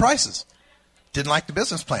set the prices. Didn't like the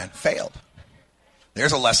business plan. Failed.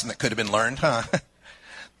 There's a lesson that could have been learned, huh?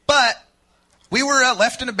 But we were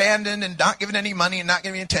left and abandoned and not given any money and not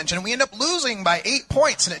given any attention. And we ended up losing by 8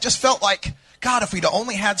 points. And it just felt like, God, if we'd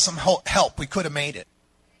only had some help, we could have made it.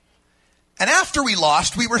 And after we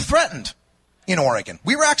lost, we were threatened in Oregon.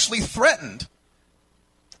 We were actually threatened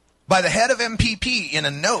by the head of MPP in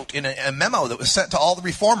a note, in a memo that was sent to all the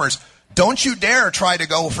reformers. Don't you dare try to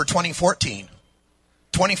go for 2014.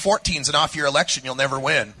 2014 is an off-year election. You'll never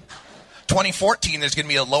win. 2014, there's going to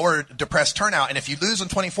be a lower depressed turnout. And if you lose in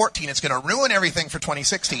 2014, it's going to ruin everything for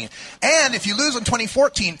 2016. And if you lose in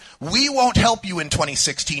 2014, we won't help you in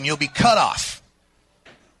 2016. You'll be cut off.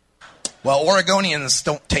 Well, Oregonians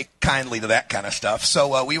don't take kindly to that kind of stuff.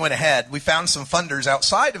 So we went ahead. We found some funders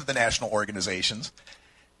outside of the national organizations.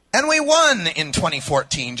 And we won in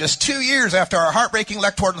 2014, just 2 years after our heartbreaking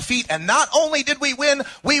electoral defeat. And not only did we win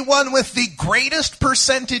with the greatest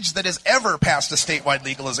percentage that has ever passed a statewide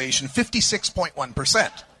legalization,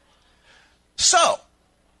 56.1%. So,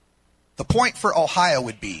 the point for Ohio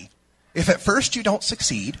would be, if at first you don't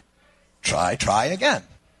succeed, try again.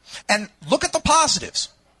 And look at the positives.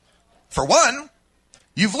 For one,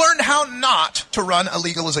 you've learned how not to run a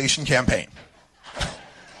legalization campaign.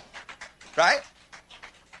 Right?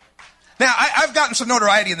 Now, I've gotten some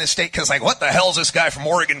notoriety in this state because, like, what the hell is this guy from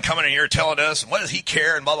Oregon coming in here telling us, and what does he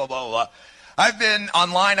care, and blah, blah, blah, blah. I've been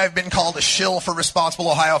online, I've been called a shill for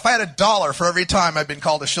Responsible Ohio. If I had $1 for every time I've been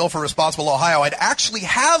called a shill for Responsible Ohio, I'd actually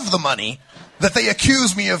have the money that they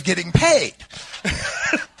accuse me of getting paid.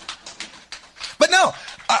 But no,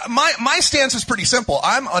 my stance is pretty simple.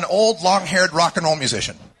 I'm an old, long-haired rock and roll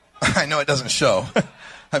musician. I know it doesn't show.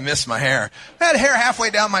 I miss my hair. I had hair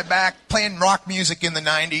halfway down my back, playing rock music in the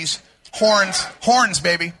 90s. Horns,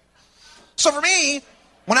 baby. So for me,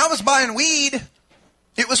 when I was buying weed,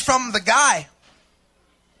 it was from the guy.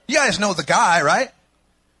 You guys know the guy, right?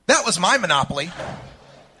 That was my monopoly.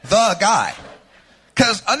 The guy.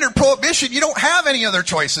 Because under Prohibition, you don't have any other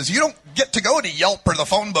choices. You don't get to go to Yelp or the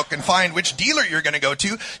phone book and find which dealer you're going to go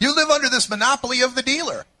to. You live under this monopoly of the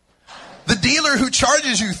dealer. The dealer who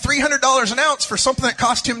charges you $300 an ounce for something that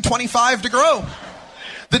cost him $25 to grow.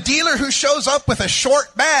 The dealer who shows up with a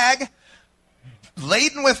short bag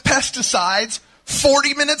laden with pesticides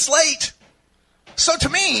 40 minutes late. So to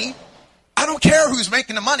me, I don't care who's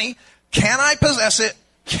making the money. Can I possess it?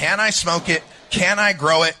 Can I smoke it? Can I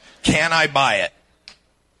grow it? Can I buy it?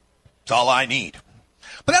 That's all I need.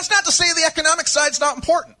 But that's not to say the economic side's not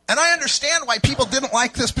important. And I understand why people didn't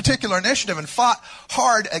like this particular initiative and fought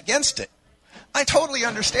hard against it. I totally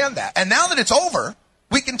understand that. And now that it's over,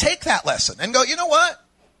 we can take that lesson and go, you know what?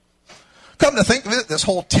 Come to think of it, this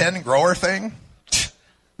whole 10 grower thing,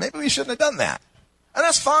 maybe we shouldn't have done that. And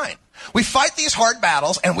that's fine. We fight these hard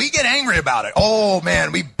battles, and we get angry about it. Oh,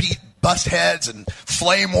 man, we bust heads and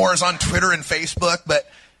flame wars on Twitter and Facebook. But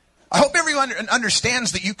I hope everyone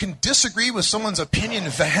understands that you can disagree with someone's opinion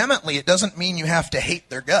vehemently. It doesn't mean you have to hate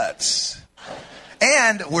their guts.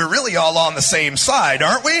 And we're really all on the same side,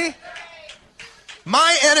 aren't we?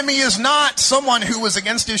 My enemy is not someone who was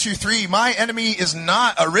against Issue 3. My enemy is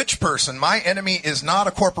not a rich person. My enemy is not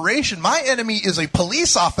a corporation. My enemy is a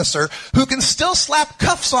police officer who can still slap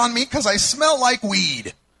cuffs on me because I smell like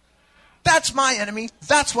weed. That's my enemy.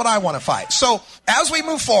 That's what I want to fight. So as we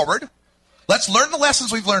move forward, let's learn the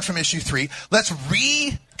lessons we've learned from Issue 3. Let's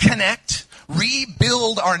reconnect,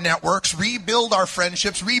 rebuild our networks, rebuild our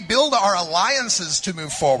friendships, rebuild our alliances to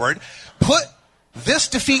move forward. Put this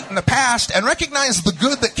defeat in the past and recognize the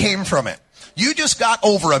good that came from it. You just got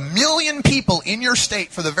over 1 million people in your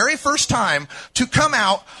state for the very first time to come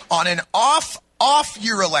out on an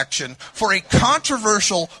off-year election for a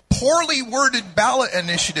controversial, poorly worded ballot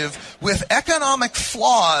initiative with economic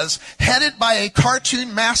flaws headed by a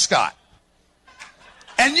cartoon mascot.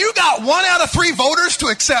 And you got 1 out of 3 voters to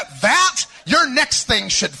accept that? Your next thing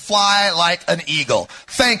should fly like an eagle.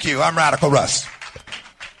 Thank you. I'm Radical Russ.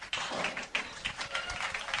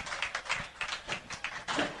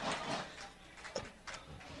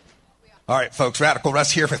 All right, folks, Radical Russ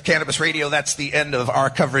here for Cannabis Radio. That's the end of our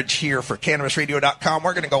coverage here for CannabisRadio.com.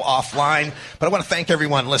 We're going to go offline, but I want to thank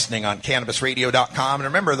everyone listening on CannabisRadio.com. And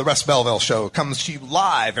remember, the Russ Belville Show comes to you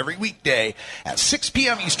live every weekday at 6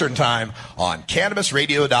 p.m. Eastern Time on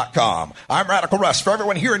CannabisRadio.com. I'm Radical Russ. For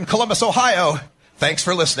everyone here in Columbus, Ohio, thanks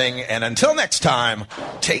for listening. And until next time,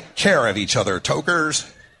 take care of each other, tokers.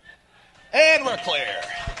 And we're clear.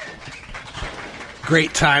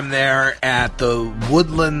 Great time there at the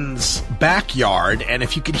Woodlands backyard, and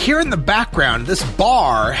if you could hear in the background, this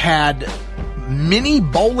bar had mini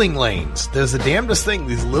bowling lanes. There's the damnedest thing,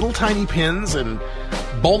 these little tiny pins and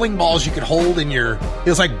bowling balls you could hold in your, it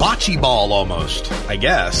was like bocce ball almost, I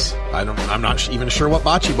guess. I'm not even sure what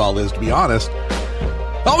bocce ball is, to be honest.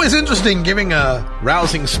 Always interesting giving a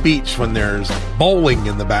rousing speech when there's bowling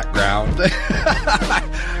in the background.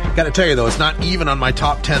 Got to tell you, though, it's not even on my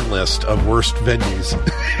top 10 list of worst venues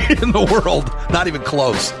in the world. Not even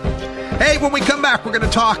close. Hey, when we come back, we're going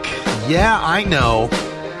to talk, yeah, I know,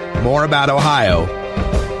 more about Ohio.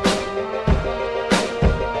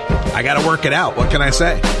 I got to work it out. What can I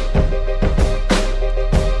say?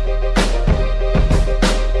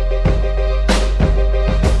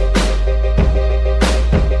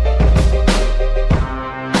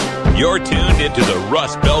 You're tuned into the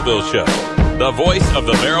Russ Belville Show, the voice of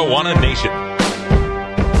the marijuana nation.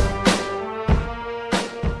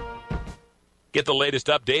 Get the latest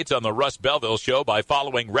updates on the Russ Belville Show by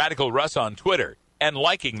following Radical Russ on Twitter and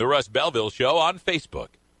liking the Russ Belville Show on Facebook.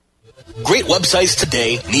 Great websites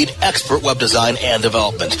today need expert web design and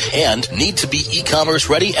development and need to be e-commerce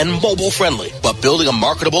ready and mobile friendly. But building a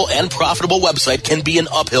marketable and profitable website can be an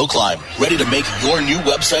uphill climb. Ready to make your new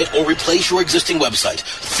website or replace your existing website?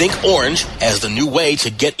 Think Orange as the new way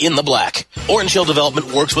to get in the black. Orange Hill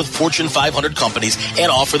Development works with Fortune 500 companies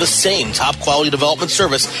and offer the same top quality development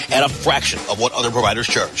service at a fraction of what other providers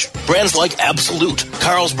charge. Brands like Absolute,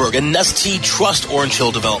 Carlsberg, and Nestea trust Orange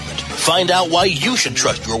Hill Development. Find out why you should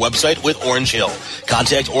trust your website with Orange Hill.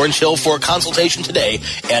 Contact Orange Hill for a consultation today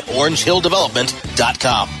at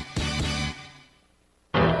orangehilldevelopment.com.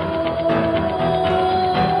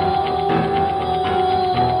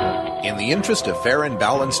 In the interest of fair and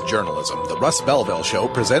balanced journalism, the Russ Belville Show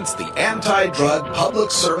presents the anti-drug public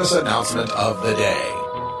service announcement of the day.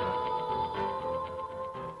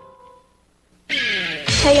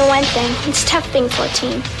 Tell you one thing, it's tough being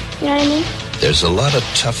 14. You know what I mean? There's a lot of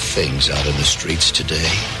tough things out in the streets today.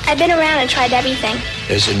 I've been around and tried everything.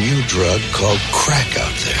 There's a new drug called crack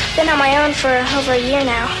out there. Been on my own for over a year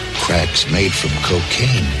now. Crack's made from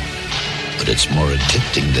cocaine, but it's more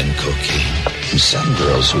addicting than cocaine. And some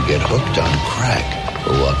girls who get hooked on crack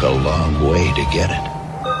will walk a long way to get it.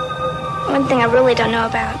 One thing I really don't know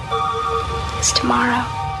about is tomorrow.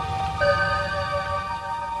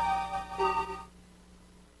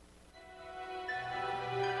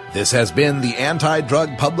 This has been the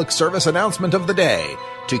anti-drug public service announcement of the day.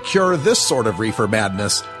 To cure this sort of reefer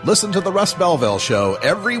madness, listen to the Russ Belville Show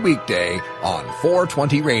every weekday on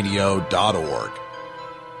 420radio.org.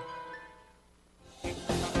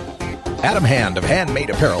 Adam Hand of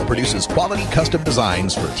Handmade Apparel produces quality custom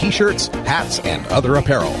designs for t-shirts, hats, and other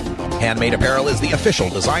apparel. Handmade Apparel is the official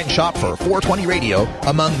design shop for 420 Radio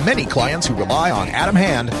among many clients who rely on Adam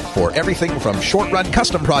Hand for everything from short-run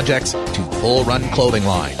custom projects to full-run clothing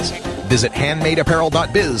lines. Visit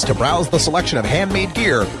handmadeapparel.biz to browse the selection of handmade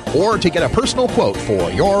gear or to get a personal quote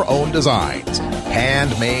for your own designs.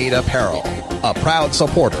 Handmade Apparel, a proud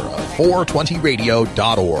supporter of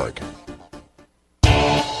 420radio.org.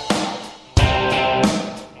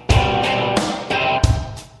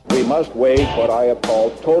 We must wage what I have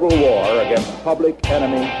called total war against public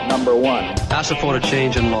enemy number one. I support a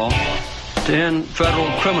change in law to end federal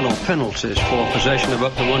criminal penalties for possession of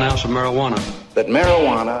up to 1 ounce of marijuana. That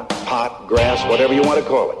marijuana, pot, grass, whatever you want to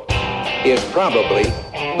call it, is probably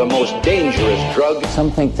the most dangerous drug.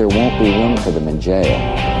 Some think there won't be room for them in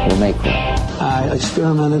jail. We'll make room. I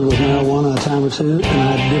experimented with marijuana a time or two, and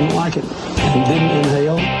I didn't like it and didn't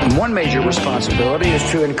inhale. One major responsibility is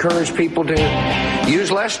to encourage people to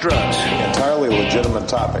use less drugs. Entirely legitimate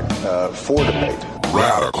topic for debate.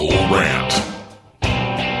 Radical Rant.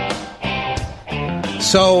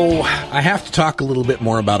 So I have to talk a little bit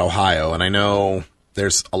more about Ohio, and I know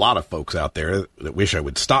there's a lot of folks out there that wish I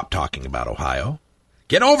would stop talking about Ohio.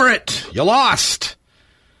 Get over it! You lost!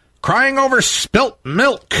 Crying over spilt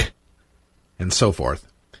milk! And so forth.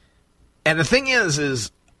 And the thing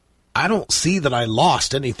is I don't see that I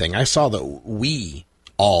lost anything. I saw that we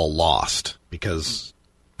all lost because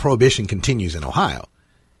prohibition continues in Ohio.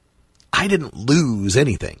 I didn't lose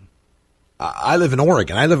anything. I live in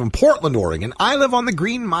Oregon. I live in Portland, Oregon. I live on the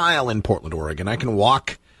Green Mile in Portland, Oregon. I can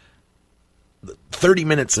walk 30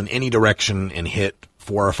 minutes in any direction and hit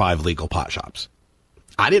 4 or 5 legal pot shops.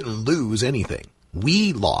 I didn't lose anything.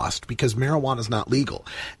 We lost because marijuana is not legal.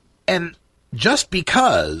 And just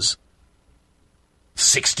because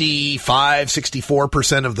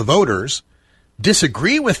 64% of the voters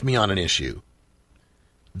disagree with me on an issue,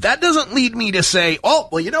 that doesn't lead me to say, oh,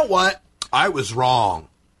 well, you know what? I was wrong.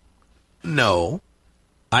 No,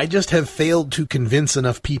 I just have failed to convince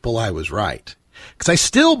enough people I was right. Because I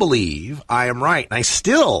still believe I am right. And I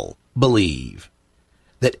still believe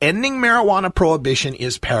that ending marijuana prohibition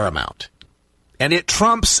is paramount. And it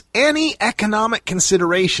trumps any economic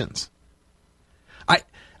considerations.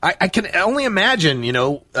 I can only imagine,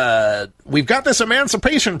 we've got this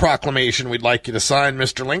Emancipation Proclamation we'd like you to sign,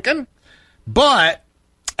 Mr. Lincoln. But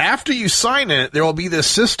after you sign it, there will be this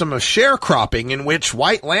system of sharecropping in which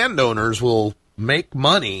white landowners will make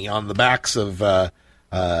money on the backs of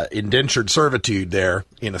indentured servitude there,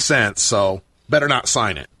 in a sense. So better not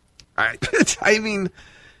sign it. I mean,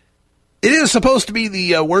 it is supposed to be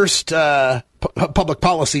the worst public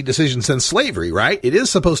policy decision since slavery, right? It is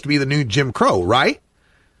supposed to be the new Jim Crow, right?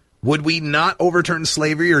 Would we not overturn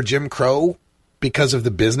slavery or Jim Crow because of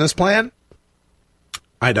the business plan?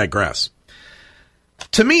 I digress.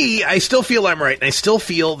 To me, I still feel I'm right, and I still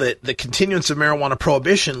feel that the continuance of marijuana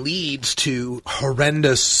prohibition leads to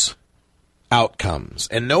horrendous outcomes.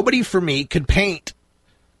 And nobody for me could paint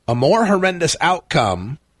a more horrendous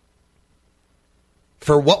outcome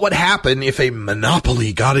for what would happen if a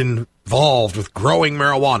monopoly got involved with growing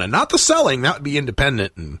marijuana. Not the selling, that would be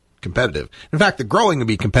independent and competitive. In fact, the growing would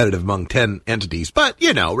be competitive among 10 entities, but,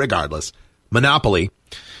 regardless. Monopoly.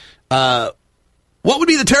 What would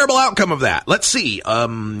be the terrible outcome of that? Let's see.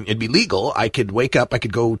 It'd be legal. I could wake up, I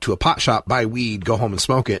could go to a pot shop, buy weed, go home and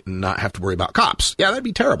smoke it, and not have to worry about cops. Yeah, that'd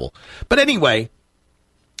be terrible. But anyway,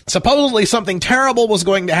 supposedly something terrible was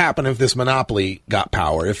going to happen if this monopoly got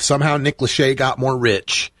power. If somehow Nick Lachey got more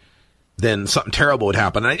rich, then something terrible would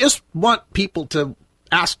happen. And I just want people to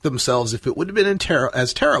ask themselves if it would have been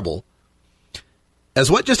as terrible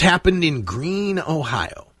as what just happened in Greene,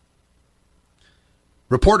 Ohio.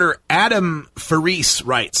 Reporter Adam Faris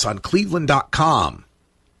writes on Cleveland.com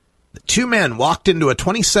that 2 men walked into a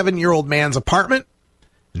 27-year-old man's apartment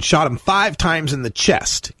and shot him 5 times in the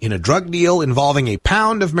chest in a drug deal involving a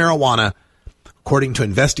pound of marijuana, according to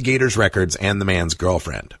investigators' records and the man's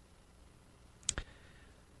girlfriend.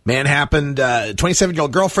 Man happened,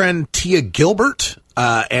 27-year-old girlfriend Tia Gilbert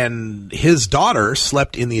and his daughter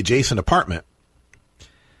slept in the adjacent apartment.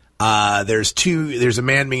 There's a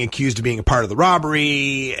man being accused of being a part of the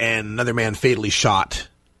robbery, and another man fatally shot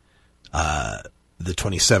the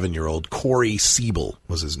 27-year-old. Corey Siebel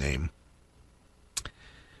was his name.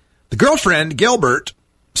 The girlfriend, Gilbert,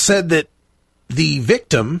 said that the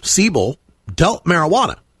victim, Siebel, dealt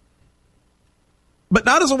marijuana. But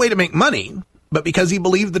not as a way to make money, but because he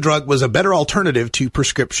believed the drug was a better alternative to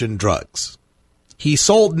prescription drugs. He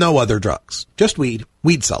sold no other drugs, just weed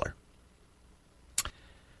seller.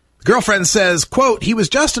 The girlfriend says, quote, he was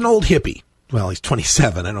just an old hippie. Well, he's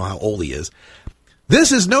 27. I don't know how old he is.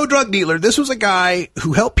 This is no drug dealer. This was a guy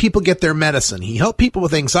who helped people get their medicine. He helped people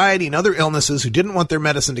with anxiety and other illnesses who didn't want their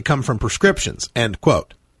medicine to come from prescriptions, end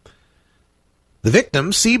quote. The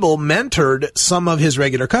victim, Siebel, mentored some of his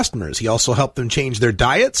regular customers. He also helped them change their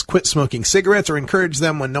diets, quit smoking cigarettes, or encourage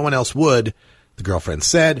them when no one else would, the girlfriend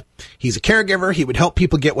said. He's a caregiver. He would help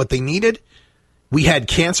people get what they needed. We had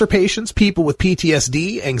cancer patients, people with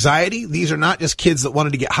PTSD, anxiety. These are not just kids that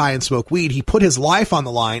wanted to get high and smoke weed. He put his life on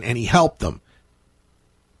the line, and he helped them,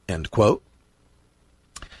 end quote.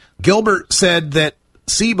 Gilbert said that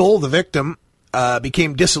Siebel, the victim,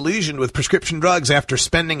 became disillusioned with prescription drugs after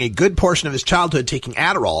spending a good portion of his childhood taking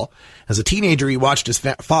Adderall. As a teenager, he watched his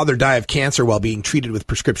father die of cancer while being treated with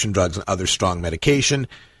prescription drugs and other strong medication.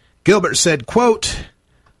 Gilbert said, quote,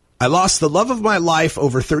 I lost the love of my life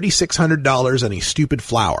over $3,600 and a stupid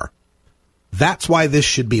flower. That's why this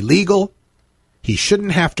should be legal. He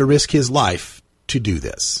shouldn't have to risk his life to do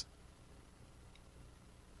this.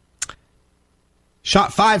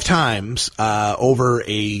 Shot 5 times over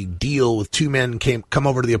a deal with 2 men come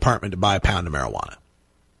over to the apartment to buy a pound of marijuana.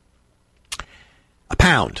 A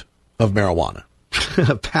pound of marijuana.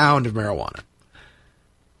 A pound of marijuana.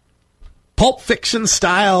 Pulp Fiction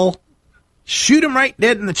style, shoot him right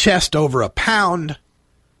dead in the chest over a pound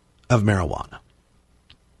of marijuana.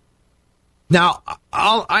 Now,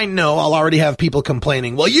 I know I'll already have people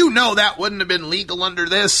complaining, well, that wouldn't have been legal under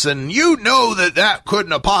this, and that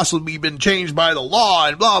couldn't have possibly been changed by the law,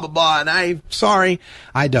 and blah, blah, blah, and I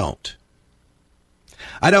don't.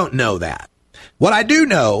 I don't know that. What I do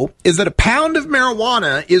know is that a pound of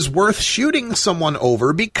marijuana is worth shooting someone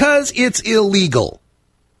over because it's illegal.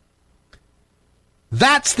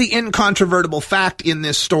 That's the incontrovertible fact in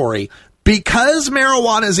this story. Because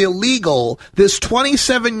marijuana is illegal, this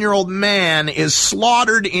 27-year-old man is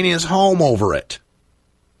slaughtered in his home over it.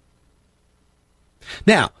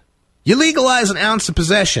 Now, you legalize an ounce of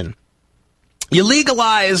possession. You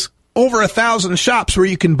legalize over 1,000 shops where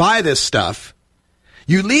you can buy this stuff.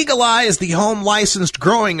 You legalize the home licensed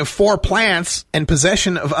growing of 4 plants and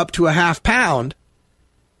possession of up to a half pound.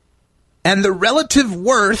 And the relative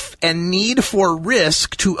worth and need for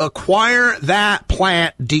risk to acquire that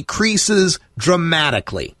plant decreases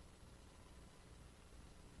dramatically.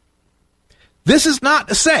 This is not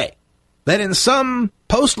to say that in some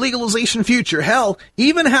post-legalization future, hell,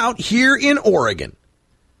 even out here in Oregon,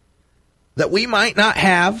 that we might not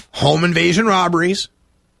have home invasion robberies,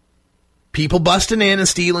 people busting in and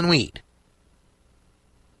stealing weed.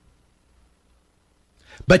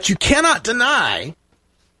 But you cannot deny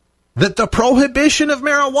that the prohibition of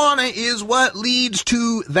marijuana is what leads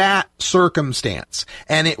to that circumstance.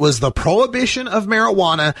 And it was the prohibition of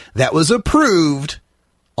marijuana that was approved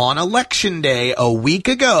on Election Day a week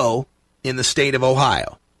ago in the state of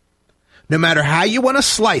Ohio. No matter how you want to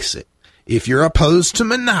slice it, if you're opposed to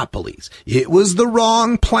monopolies, it was the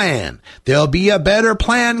wrong plan. There'll be a better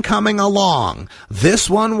plan coming along. This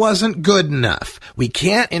one wasn't good enough. We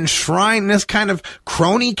can't enshrine this kind of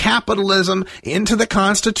crony capitalism into the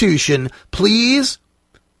Constitution. Please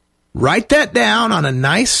write that down on a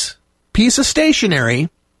nice piece of stationery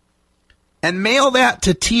and mail that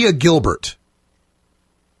to Tia Gilbert.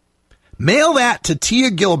 Mail that to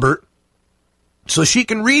Tia Gilbert so she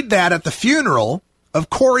can read that at the funeral of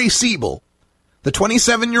Corey Siebel, the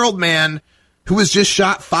 27-year-old man who was just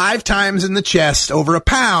shot 5 times in the chest over a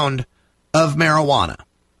pound of marijuana.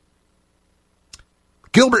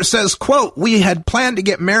 Gilbert says, quote, "We had planned to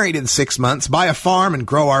get married in 6 months, buy a farm, and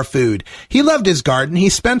grow our food. He loved his garden. He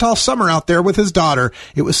spent all summer out there with his daughter.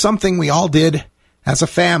 It was something we all did as a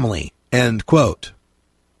family," end quote.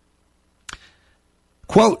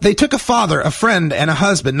 Quote, "They took a father, a friend, and a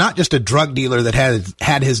husband, not just a drug dealer that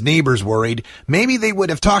had his neighbors worried. Maybe they would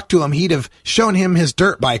have talked to him. He'd have shown him his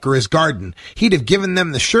dirt bike or his garden. He'd have given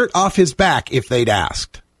them the shirt off his back if they'd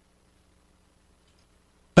asked."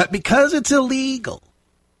 But because it's illegal,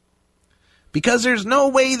 because there's no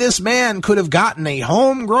way this man could have gotten a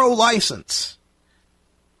home grow license.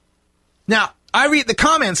 Now, I read the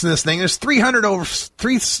comments in this thing. There's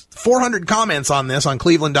 400 comments on this on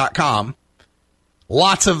Cleveland.com.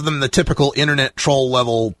 Lots of them the typical internet troll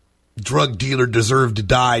level drug dealer deserved to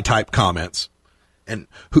die type comments. And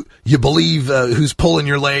you believe who's pulling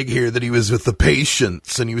your leg here, that he was with the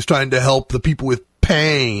patients and he was trying to help the people with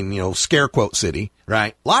pain, scare quote city,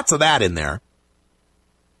 right? Lots of that in there.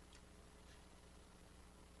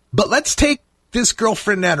 But let's take this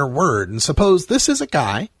girlfriend at her word and suppose this is a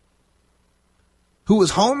guy who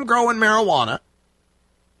was home growing marijuana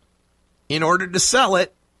in order to sell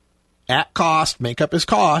it at cost, make up his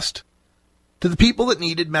cost, to the people that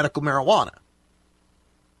needed medical marijuana.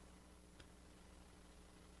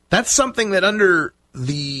 That's something that under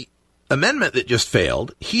the amendment that just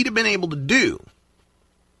failed, he'd have been able to do.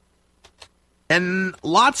 And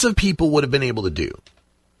lots of people would have been able to do.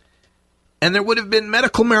 And there would have been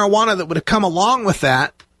medical marijuana that would have come along with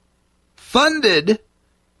that, funded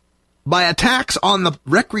by a tax on the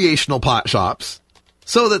recreational pot shops,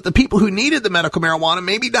 so that the people who needed the medical marijuana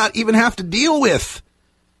maybe not even have to deal with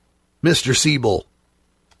Mr. Siebel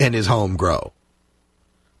and his home grow.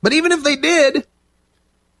 But even if they did,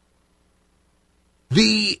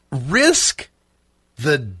 the risk,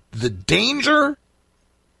 the danger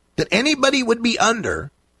that anybody would be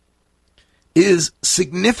under is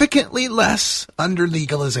significantly less under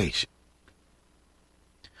legalization.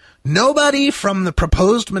 Nobody from the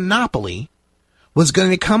proposed monopoly was going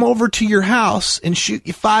to come over to your house and shoot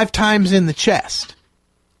you 5 times in the chest.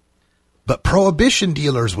 But prohibition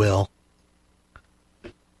dealers will.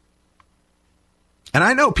 And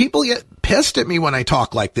I know people get pissed at me when I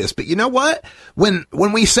talk like this, but you know what? When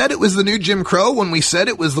we said it was the new Jim Crow, when we said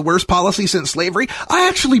it was the worst policy since slavery, I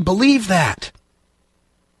actually believe that.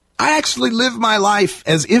 I actually live my life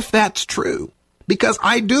as if that's true, because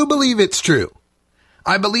I do believe it's true.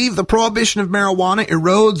 I believe the prohibition of marijuana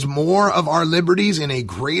erodes more of our liberties in a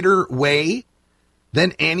greater way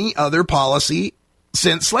than any other policy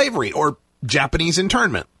since slavery or Japanese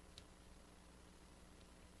internment.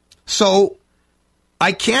 So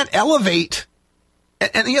I can't elevate.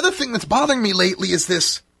 And the other thing that's bothering me lately is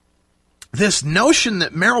this notion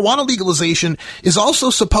that marijuana legalization is also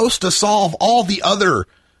supposed to solve all the other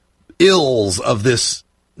ills of this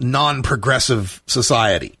non-progressive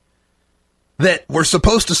society. That we're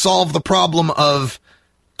supposed to solve the problem of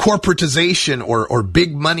corporatization or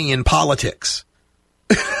big money in politics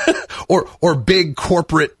or big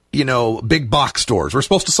corporate, big box stores. We're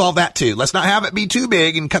supposed to solve that too. Let's not have it be too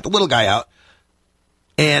big and cut the little guy out.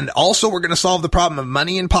 And also we're going to solve the problem of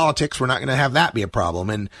money in politics. We're not going to have that be a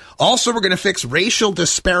problem. And also we're going to fix racial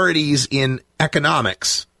disparities in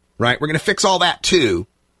economics, right? We're going to fix all that too.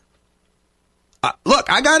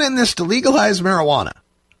 Look, I got in this to legalize marijuana.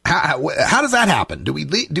 How does that happen? Do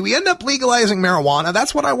we end up legalizing marijuana?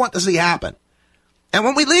 That's what I want to see happen. And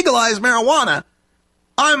when we legalize marijuana,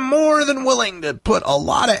 I'm more than willing to put a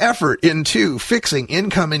lot of effort into fixing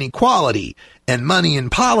income inequality and money in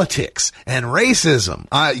politics and racism.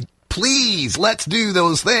 Please, let's do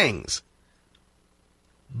those things.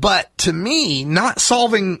 But to me, not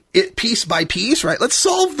solving it piece by piece, right? Let's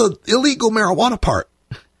solve the illegal marijuana part.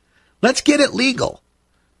 Let's get it legal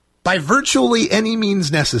by virtually any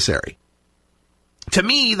means necessary. To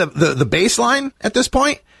me, the baseline at this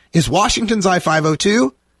point is Washington's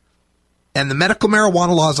I-502 and the medical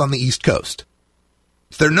marijuana laws on the East Coast.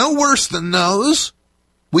 If they're no worse than those,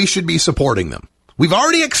 we should be supporting them. We've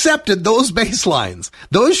already accepted those baselines.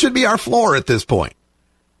 Those should be our floor at this point.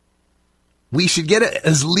 We should get it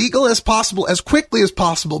as legal as possible, as quickly as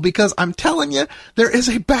possible, because I'm telling you, there is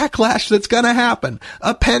a backlash that's going to happen,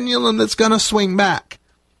 a pendulum that's going to swing back.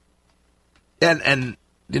 And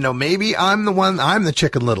maybe I'm the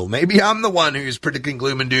Chicken Little. Maybe I'm the one who's predicting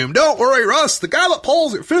gloom and doom. Don't worry, Russ, the Gallup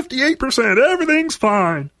polls at 58%. Everything's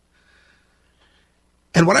fine.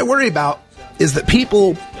 And what I worry about is that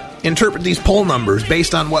people interpret these poll numbers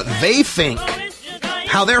based on what they think,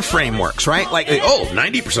 how their frame works, right? Like,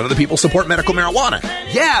 90% of the people support medical marijuana.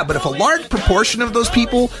 Yeah, but if a large proportion of those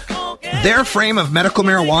people, their frame of medical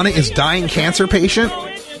marijuana is dying cancer patient,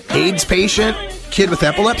 AIDS patient, kid with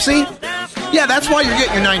epilepsy, yeah, that's why you're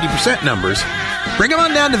getting your 90% numbers. Bring them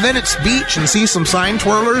on down to Venice Beach and see some sign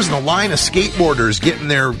twirlers and a line of skateboarders getting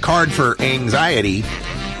their card for anxiety,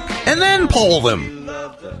 and then poll them.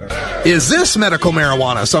 Is this medical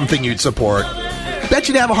marijuana something you'd support? Bet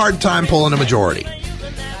you'd have a hard time pulling a majority.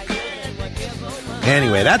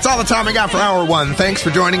 Anyway, that's all the time I got for Hour 1. Thanks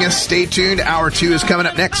for joining us. Stay tuned. Hour 2 is coming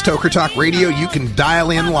up next. Toker Talk Radio. You can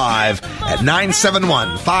dial in live at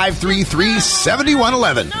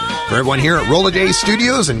 971-533-7111. For everyone here at Rolla J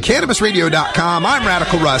Studios and CannabisRadio.com, I'm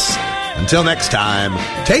Radical Russ. Until next time,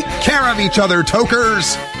 take care of each other,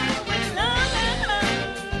 tokers.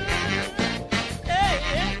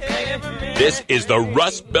 This is the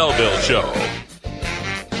Russ Belville Show.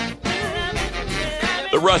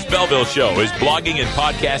 The Russ Belville Show is blogging and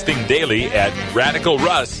podcasting daily at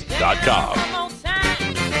RadicalRuss.com.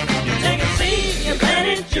 You take a seed, you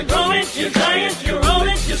plant it, you grow it, you dry it, you roll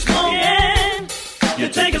it, you smoke it. You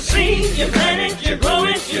take a seed, you plant it, you grow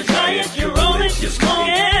it, you dry it, you roll it, you smoke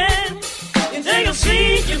it. You take a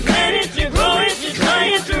seed, you plant it, you grow it, you dry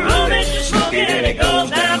it, you roll it, you smoke it, and it goes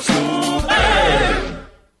down smooth.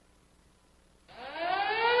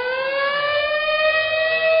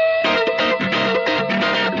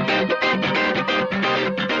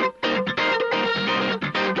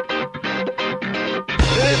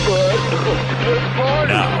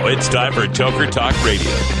 Now it's time for Toker Talk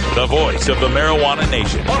Radio, the voice of the marijuana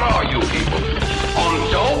nation. What are you people?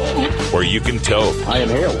 On dope? Where you can toke. I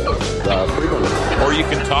inhale frequently. Or you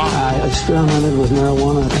can talk. I experimented with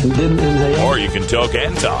marijuana and didn't inhale. Or you can toke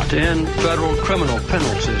and talk. 10 federal criminal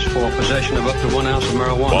penalties for possession of up to 1 ounce of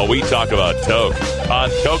marijuana. While we talk about toke on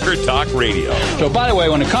Toker Talk Radio. So, by the way,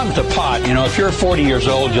 when it comes to pot, if you're 40 years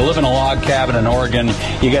old, you live in a log cabin in Oregon,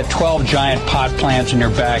 you got 12 giant pot plants in your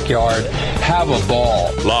backyard, have a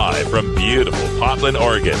ball. Live from beautiful Portland,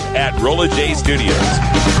 Oregon at Rolla J Studios.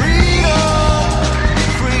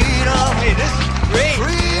 Hey, this is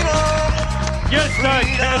great. Just not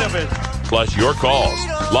cannabis. Plus your calls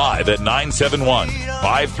live at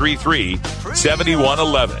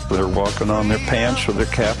 971-533-7111. They're walking on their pants with their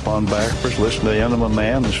cap on backwards, listening to Enema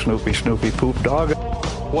Man and Snoopy Poop Dog.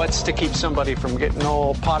 What's to keep somebody from getting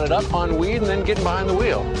all potted up on weed and then getting behind the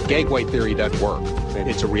wheel? Gateway theory doesn't work.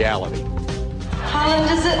 It's a reality. Holland,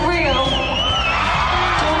 is it real?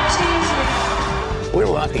 Don't tease me. We're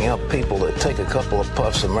locking up people that take a couple of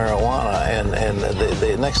puffs of marijuana, and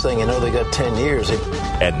the next thing you know, they got 10 years.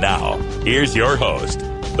 And now, here's your host,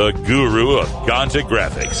 the guru of ganja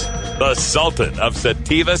graphics, the sultan of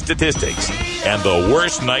sativa statistics, and the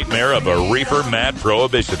worst nightmare of a reefer mad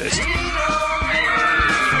prohibitionist.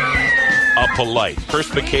 A polite,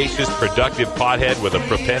 perspicacious, productive pothead with a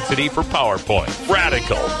propensity for PowerPoint.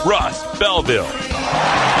 Radical Russ Belville.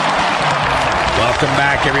 Welcome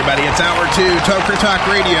back, everybody. It's Hour 2, Toker Talk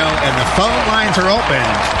Radio, and the phone lines are open.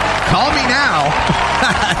 Call me now.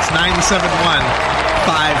 It's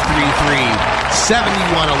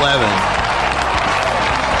 971-533-7111.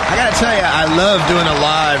 I got to tell you, I love doing a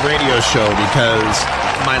live radio show because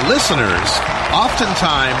my listeners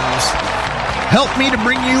oftentimes help me to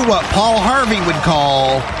bring you what Paul Harvey would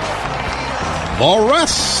call the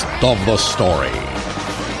rest of the story.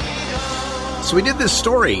 So we did this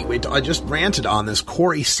story. I just ranted on this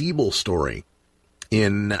Corey Siebel story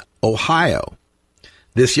in Ohio.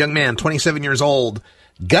 This young man, 27 years old,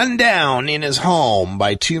 gunned down in his home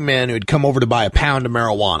by two men who had come over to buy a pound of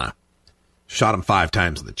marijuana. Shot him 5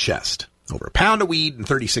 times in the chest. Over a pound of weed and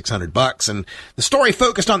 $3,600. And the story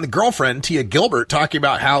focused on the girlfriend, Tia Gilbert, talking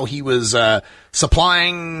about how he was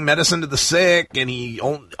supplying medicine to the sick and he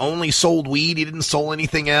only sold weed. He didn't sell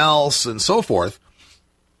anything else and so forth.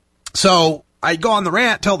 So I go on the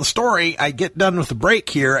rant, tell the story. I get done with the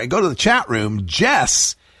break here. I go to the chat room.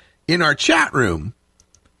 Jess in our chat room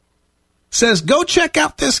says, go check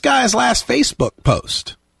out this guy's last Facebook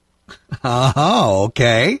post. Oh,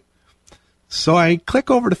 okay. So I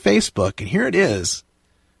click over to Facebook, and here it is.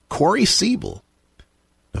 Corey Siebel,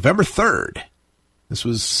 November 3rd. This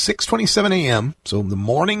was 6:27 a.m., so the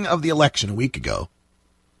morning of the election a week ago.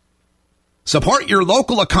 Support your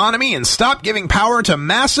local economy and stop giving power to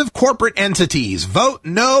massive corporate entities. Vote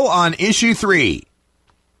no on issue 3.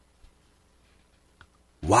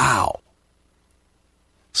 Wow.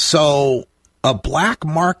 So a black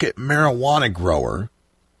market marijuana grower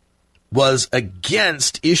was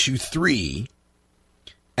against issue 3,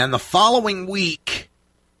 and the following week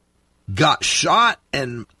got shot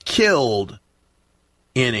and killed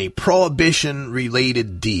in a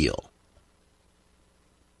prohibition-related deal.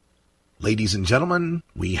 Ladies and gentlemen,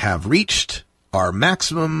 we have reached our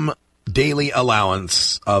maximum daily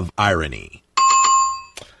allowance of irony.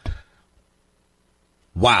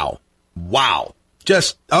 Wow.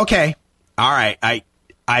 Just, okay. All right.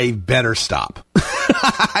 I better stop.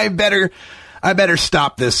 I better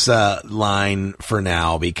stop this line for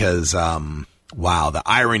now because, wow, the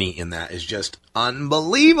irony in that is just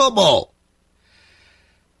unbelievable.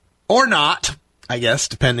 Or not, I guess,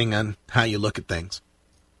 depending on how you look at things.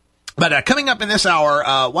 But coming up in this hour,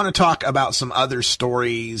 I want to talk about some other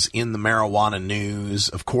stories in the marijuana news.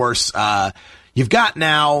 Of course, you've got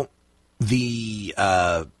now the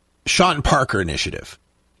Sean Parker initiative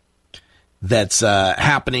that's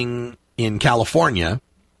happening in California.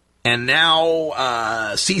 And now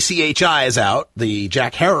CCHI is out. The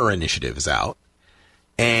Jack Herer initiative is out.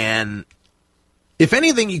 And if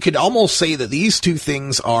anything, you could almost say that these two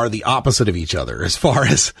things are the opposite of each other as far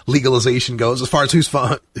as legalization goes, as far as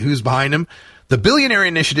who's behind them. The billionaire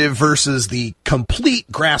initiative versus the complete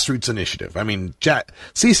grassroots initiative. I mean,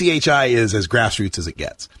 CCHI is as grassroots as it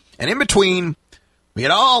gets. And in between, we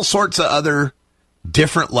had all sorts of other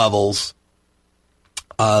different levels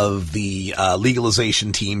of the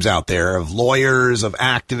legalization teams out there, of lawyers, of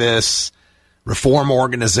activists, reform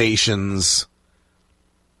organizations.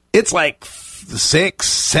 It's like 6,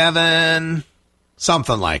 7,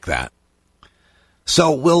 something like that.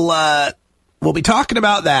 So we'll be talking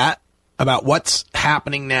about that, about what's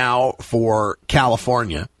happening now for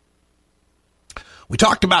California. We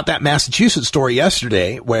talked about that Massachusetts story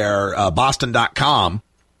yesterday where Boston.com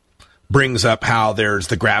brings up how there's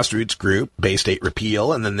the grassroots group, Bay State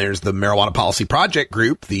Repeal, and then there's the Marijuana Policy Project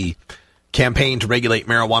group, the Campaign to Regulate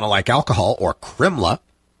Marijuana Like Alcohol, or CRMLA.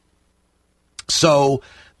 So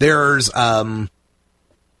there's a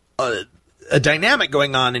dynamic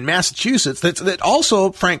going on in Massachusetts that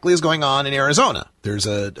also, frankly, is going on in Arizona. There's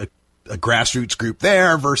a grassroots group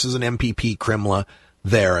there versus an MPP CRMLA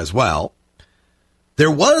there as well.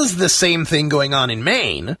 There was the same thing going on in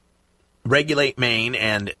Maine, Regulate Maine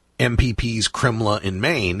and MPP's CRMLA in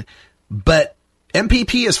Maine, but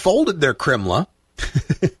MPP has folded their CRMLA.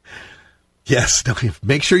 Yes,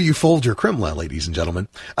 make sure you fold your CRMLA, ladies and gentlemen.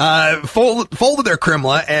 Folded their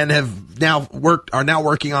CRMLA and are now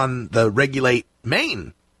working on the Regulate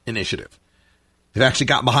Maine initiative. They've actually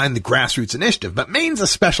got behind the grassroots initiative, but Maine's a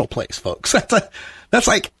special place, folks. That's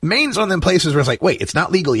like Maine's one of them places where it's like, wait, it's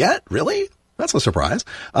not legal yet? Really? That's a surprise.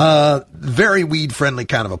 Very weed friendly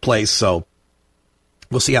kind of a place. So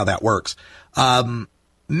we'll see how that works.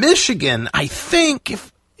 Michigan, I think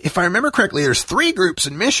if I remember correctly, there's 3 groups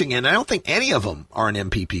in Michigan. I don't think any of them are an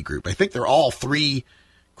MPP group. I think they're all 3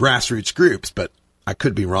 grassroots groups, but I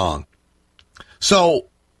could be wrong. So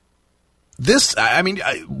this, I mean,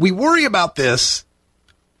 we worry about this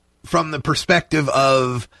from the perspective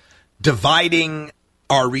of dividing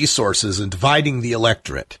our resources and dividing the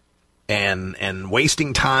electorate and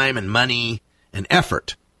wasting time and money and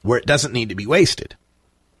effort where it doesn't need to be wasted.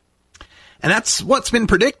 And that's what's been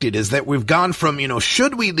predicted, is that we've gone from,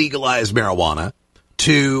 should we legalize marijuana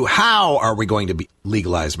to how are we going to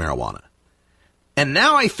legalize marijuana? And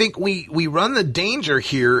now I think we run the danger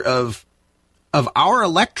here of our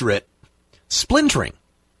electorate splintering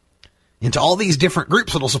into all these different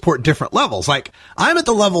groups that'll support different levels. Like, I'm at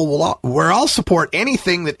the level where I'll support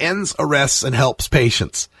anything that ends arrests and helps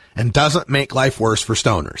patients and doesn't make life worse for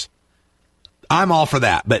stoners. I'm all for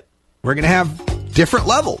that, but we're going to have different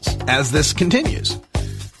levels as this continues.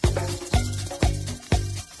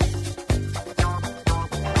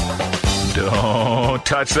 Don't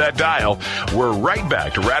touch that dial. We're right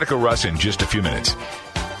back to Radical Russ in just a few minutes.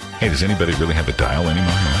 Hey, does anybody really have a dial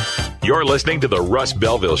anymore? You're listening to The Russ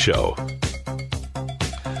Belville Show.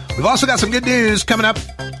 We've also got some good news coming up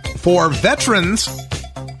for veterans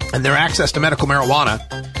and their access to medical marijuana.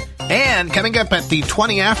 And coming up at the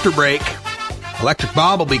 20 after break, Electric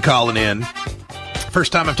Bob will be calling in.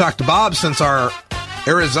 First time I've talked to Bob since our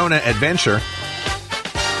Arizona adventure.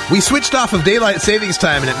 We switched off of daylight savings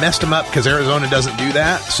time, and it messed him up because Arizona doesn't do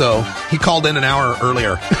that. So he called in an hour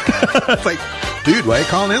earlier. It's like, dude, why are you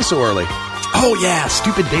calling in so early? Oh, yeah,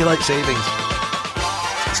 stupid daylight savings.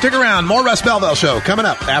 Stick around. More Russ Belville Show coming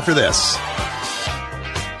up after this.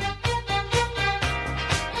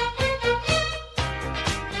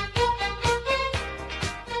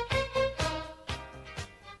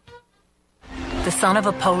 The son of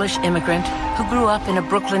a Polish immigrant who grew up in a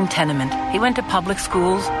Brooklyn tenement. He went to public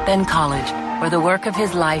schools, then college, where the work of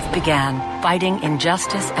his life began, fighting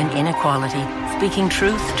injustice and inequality, speaking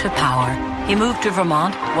truth to power. He moved to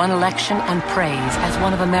Vermont, won election and praise as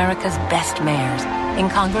one of America's best mayors. In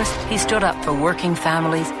Congress, he stood up for working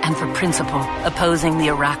families and for principle, opposing the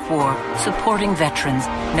Iraq War, supporting veterans.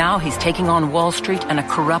 Now he's taking on Wall Street and a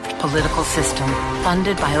corrupt political system,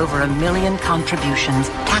 funded by over 1 million contributions,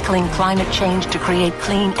 tackling climate change to create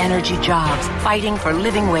clean energy jobs, fighting for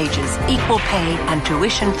living wages, equal pay, and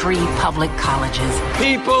tuition-free public colleges.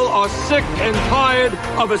 People are sick and tired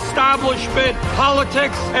of establishment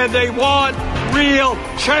politics, and they want real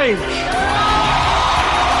change.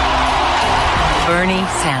 Bernie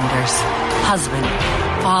Sanders, husband,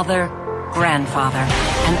 father, grandfather,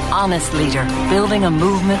 an honest leader, building a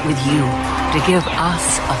movement with you to give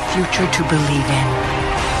us a future to believe in.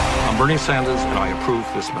 I'm Bernie Sanders, and I approve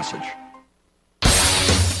this message.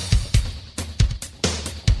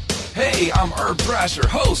 Hey, I'm Herb Thrasher,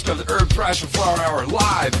 host of the Herb Thrasher Flower Hour,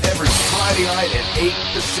 live every Friday night at 8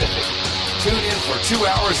 Pacific. Tune in for 2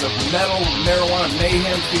 hours of metal marijuana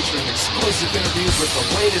mayhem featuring exclusive interviews with the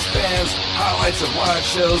latest bands, highlights of live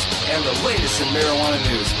shows, and the latest in marijuana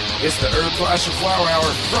news. It's the Herb Thrasher Flower Hour,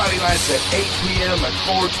 Friday nights at 8 p.m. at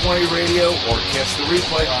 420 Radio, or catch the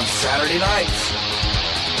replay on Saturday nights.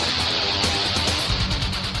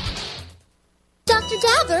 Dr.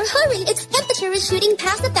 Dabber, hurry! Its temperature is shooting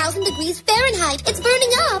past 1,000 degrees Fahrenheit. It's burning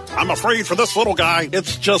up. I'm afraid for this little guy,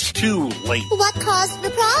 it's just too late. What caused the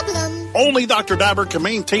problem? Only Dr. Dabber can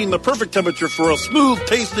maintain the perfect temperature for a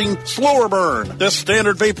smooth-tasting, slower burn. This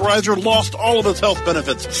standard vaporizer lost all of its health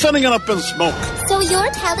benefits, sending it up in smoke. So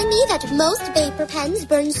you're telling me that most vapor pens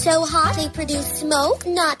burn so hot they produce smoke,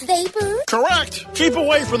 not vapor? Correct. Keep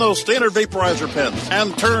away from those standard vaporizer pens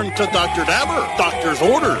and turn to Dr. Dabber. Doctor's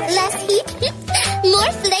orders. Less heat,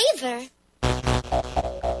 more flavor.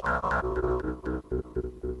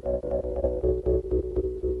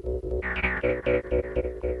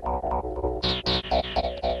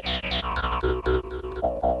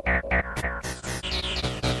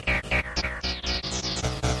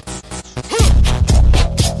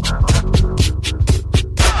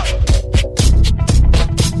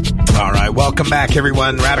 All right, welcome back,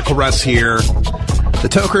 everyone. Radical Russ here. The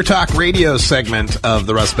Toker Talk radio segment of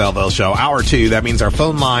the Russ Belville Show. Hour 2, that means our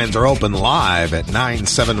phone lines are open live at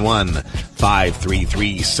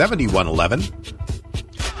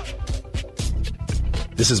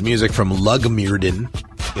 971-533-7111. This is music from Lugmyrden.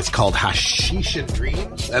 It's called Hashishan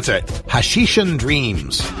Dreams. That's it, Hashishan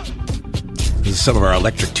Dreams. This is some of our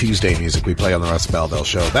Electric Tuesday music we play on the Russ Belville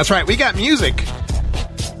Show. That's right, we got music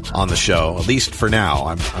on the show, at least for now.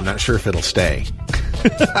 I'm not sure if it'll stay.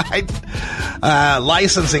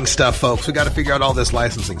 Licensing stuff, folks. We got to figure out all this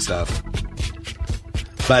licensing stuff.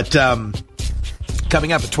 But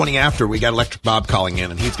coming up at 20 after, we got Electric Bob calling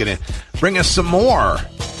in, and he's going to bring us some more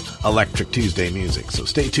Electric Tuesday music. So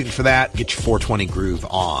stay tuned for that. Get your 420 groove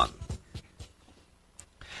on.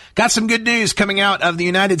 Got some good news coming out of the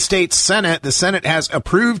United States Senate. The Senate has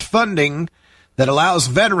approved funding that allows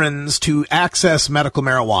veterans to access medical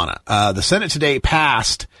marijuana. The Senate today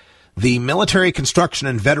passed the Military Construction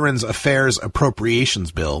and Veterans Affairs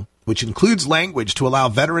Appropriations Bill. which includes language to allow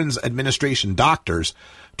Veterans Administration doctors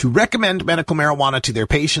to recommend medical marijuana to their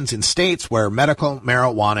patients in states where medical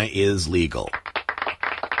marijuana is legal.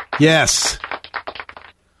 Yes.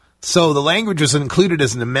 So the language was included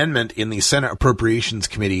as an amendment in the Senate Appropriations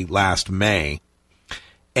Committee last May.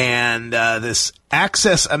 And this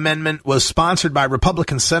access amendment was sponsored by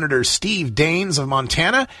Republican Senator Steve Daines of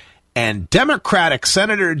Montana and Democratic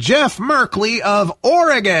Senator Jeff Merkley of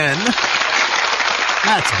Oregon.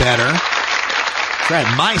 That's better. That's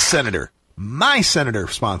right, my senator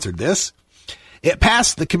sponsored this. It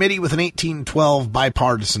passed the committee with an 18-12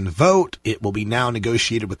 bipartisan vote. It will be now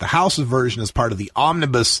negotiated with the House's version as part of the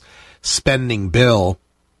omnibus spending bill.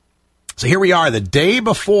 So here we are, the day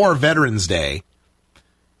before Veterans Day.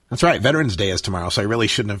 That's right, Veterans Day is tomorrow, so I really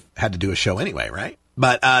shouldn't have had to do a show anyway, right?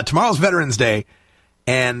 But tomorrow's Veterans Day,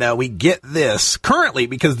 and we get this currently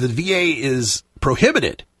because the VA is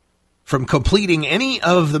prohibited from completing any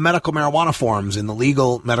of the medical marijuana forms in the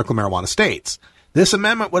legal medical marijuana states. This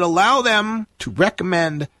amendment would allow them to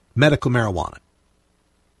recommend medical marijuana.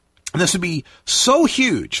 And this would be so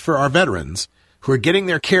huge for our veterans who are getting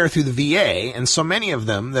their care through the VA, and so many of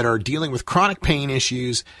them that are dealing with chronic pain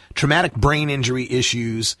issues, traumatic brain injury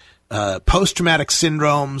issues, post-traumatic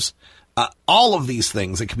syndromes, all of these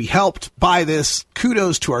things that can be helped by this.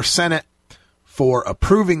 Kudos to our Senate for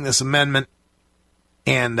approving this amendment.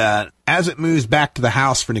 And as it moves back to the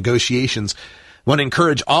House for negotiations, I want to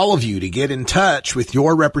encourage all of you to get in touch with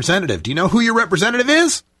your representative. Do you know who your representative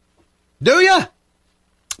is? Do you?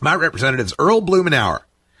 My representative is Earl Blumenauer.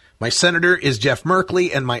 My senator is Jeff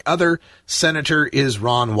Merkley, and my other senator is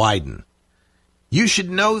Ron Wyden. You should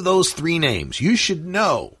know those three names. You should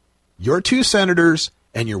know your two senators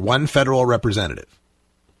and your one federal representative.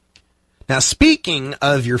 Now, speaking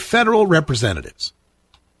of your federal representatives,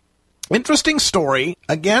 interesting story,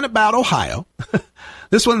 again, about Ohio.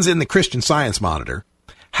 This one's in the Christian Science Monitor.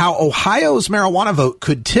 How Ohio's marijuana vote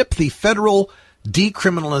could tip the federal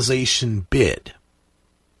decriminalization bid.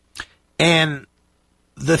 And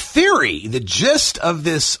the theory, the gist of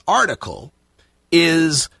this article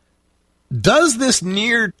is, does this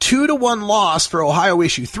near 2-to-1 loss for Ohio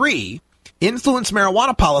Issue 3 influence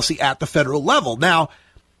marijuana policy at the federal level? Now,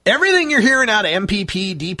 everything you're hearing out of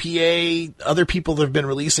MPP, DPA, other people that have been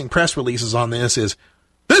releasing press releases on this is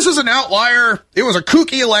an outlier. It was a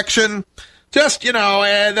kooky election. Just,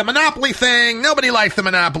 the monopoly thing. Nobody liked the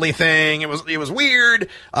monopoly thing. It was weird.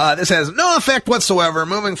 This has no effect whatsoever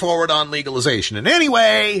moving forward on legalization. And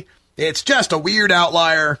anyway, it's just a weird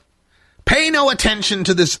outlier. Pay no attention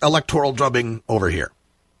to this electoral drubbing over here.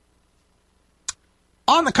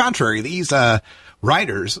 On the contrary, these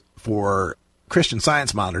writers for Christian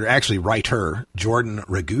Science Monitor, actually writer Jordan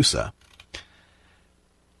Ragusa,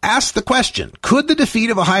 asked the question, could the defeat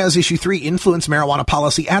of Ohio's Issue 3 influence marijuana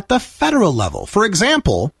policy at the federal level? For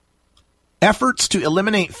example, efforts to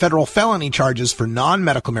eliminate federal felony charges for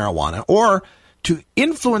non-medical marijuana, or to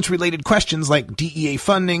influence related questions like DEA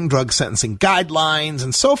funding, drug sentencing guidelines,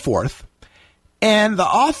 and so forth. And the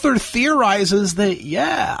author theorizes that,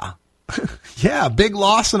 yeah, big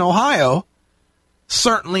loss in Ohio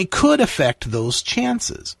certainly could affect those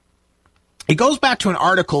chances. It goes back to an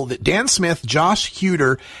article that Dan Smith, Josh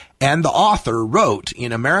Huder, and the author wrote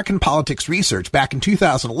in American Politics Research back in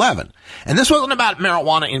 2011. And this wasn't about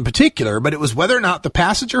marijuana in particular, but it was whether or not the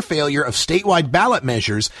passage or failure of statewide ballot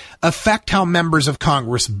measures affect how members of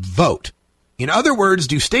Congress vote. In other words,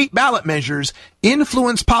 do state ballot measures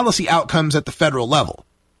influence policy outcomes at the federal level?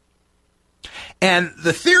 And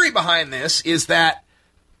the theory behind this is that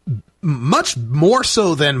much more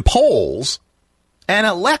so than polls, an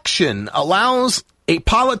election allows a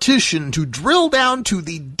politician to drill down to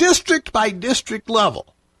the district by district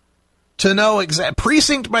level, to know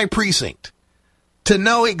precinct by precinct, to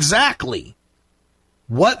know exactly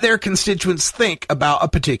what their constituents think about a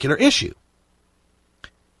particular issue.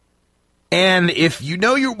 And if you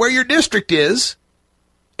know where your district is,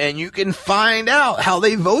 and you can find out how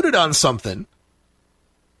they voted on something,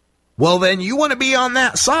 well, then you want to be on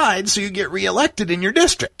that side so you get reelected in your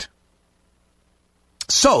district.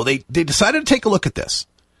 So they decided to take a look at this.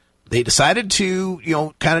 They decided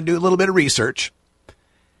to, kind of do a little bit of research.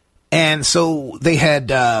 And so they had,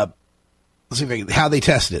 let's see how they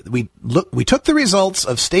tested it. We took the results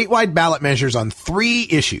of statewide ballot measures on 3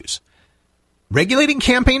 issues: regulating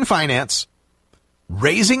campaign finance,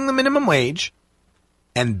 raising the minimum wage,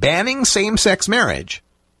 and banning same-sex marriage,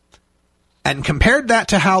 and compared that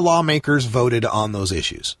to how lawmakers voted on those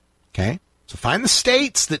issues. Okay? So find the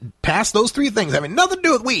states that passed those 3 things, having nothing to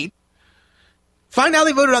do with weed. Find how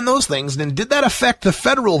they voted on those things, and then did that affect the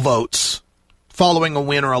federal votes following a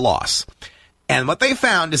win or a loss? And what they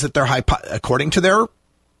found is that according to their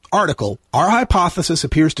article, our hypothesis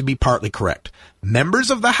appears to be partly correct. Members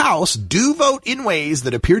of the House do vote in ways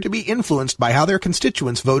that appear to be influenced by how their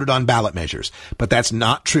constituents voted on ballot measures, but that's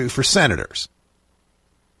not true for senators.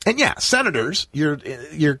 And yeah, senators,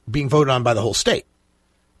 you're being voted on by the whole state.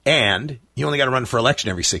 And you only got to run for election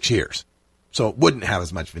every 6 years. So it wouldn't have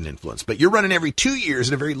as much of an influence. But you're running every 2 years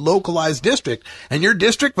in a very localized district, and your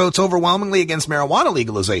district votes overwhelmingly against marijuana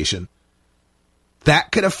legalization.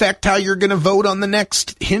 That could affect how you're going to vote on the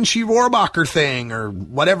next Hinchy-Rohrabacher thing or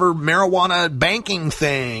whatever marijuana banking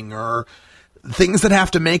thing or things that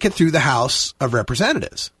have to make it through the House of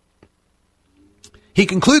Representatives. He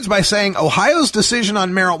concludes by saying Ohio's decision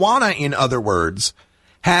on marijuana, in other words,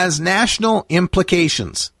 has national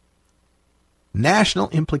implications. National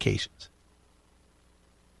implications.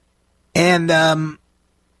 And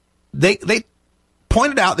they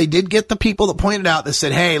pointed out, they did get the people that pointed out that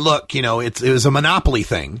said, hey, look, it was a monopoly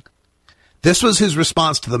thing. This was his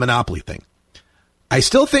response to the monopoly thing. I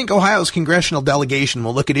still think Ohio's congressional delegation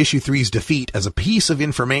will look at Issue 3's defeat as a piece of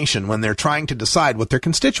information when they're trying to decide what their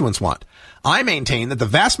constituents want. I maintain that the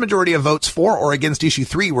vast majority of votes for or against Issue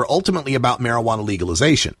 3 were ultimately about marijuana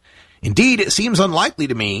legalization. Indeed, it seems unlikely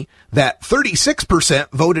to me that 36%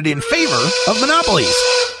 voted in favor of monopolies.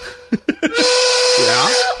 Yeah.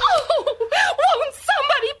 Won't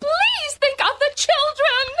somebody please think of the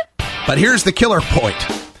children? But here's the killer point.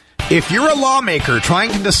 If you're a lawmaker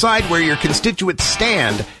trying to decide where your constituents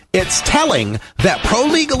stand, it's telling that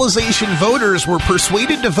pro-legalization voters were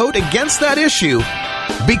persuaded to vote against that issue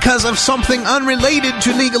because of something unrelated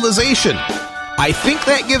to legalization. I think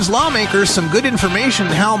that gives lawmakers some good information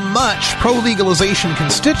how much pro-legalization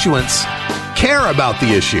constituents care about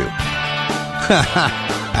the issue.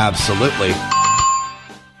 Absolutely.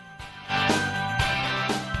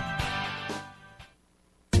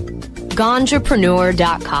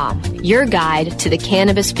 Ganjapreneur.com, your guide to the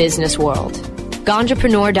cannabis business world.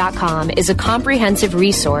 Ganjapreneur.com is a comprehensive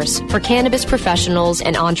resource for cannabis professionals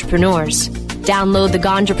and entrepreneurs. Download the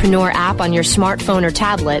Ganjapreneur app on your smartphone or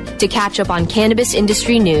tablet to catch up on cannabis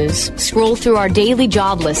industry news, scroll through our daily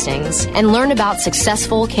job listings, and learn about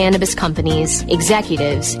successful cannabis companies,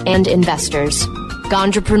 executives, and investors.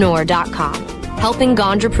 Ganjapreneur.com, helping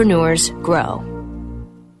Ganjapreneurs grow.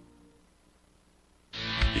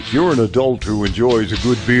 If you're an adult who enjoys a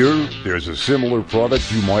good beer, there's a similar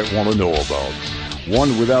product you might want to know about.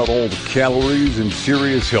 One without all the calories and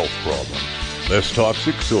serious health problems. Less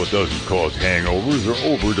toxic so it doesn't cause hangovers or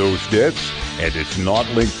overdose deaths, and it's not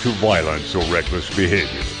linked to violence or reckless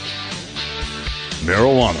behavior.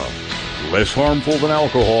 Marijuana. Less harmful than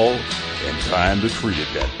alcohol, and time to treat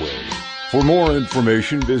it that way. For more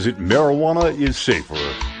information, visit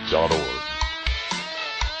marijuanaissafer.org.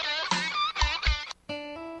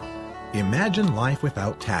 Imagine life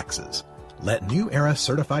without taxes. Let New Era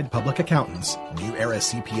Certified Public Accountants,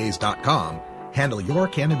 NewEraCPAs.com, handle your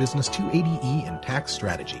Cannabis 280E and tax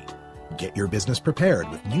strategy. Get your business prepared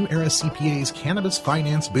with New Era CPA's Cannabis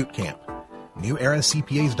Finance Bootcamp.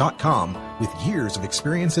 NewEraCPAs.com, with years of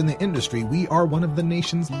experience in the industry, we are one of the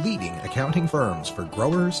nation's leading accounting firms for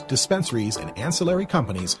growers, dispensaries, and ancillary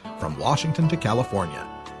companies from Washington to California.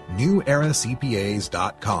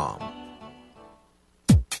 NewEraCPAs.com.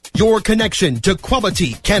 Your connection to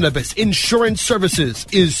quality cannabis insurance services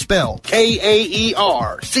is spelled K-A-E-R-C-H-E-R.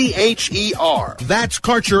 That's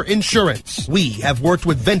Karcher Insurance. We have worked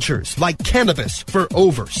with ventures like cannabis for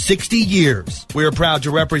over 60 years. We're proud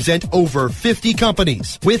to represent over 50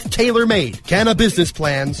 companies with tailor-made cannabis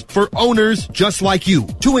plans for owners just like you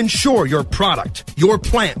to insure your product, your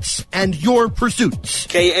plants, and your pursuits.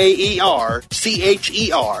 K-A-E-R-C-H-E-R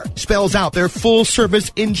spells out their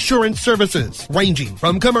full-service insurance services ranging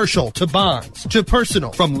from commercial to bonds, to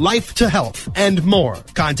personal, from life to health, and more.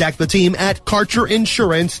 Contact the team at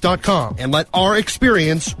KarcherInsurance.com and let our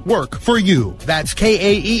experience work for you. That's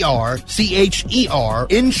K-A-E-R-C-H-E-R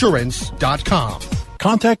Insurance.com.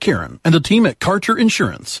 Contact Karen and the team at Karcher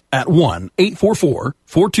Insurance at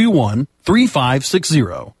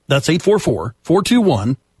 1-844-421-3560. That's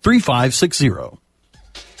 844-421-3560.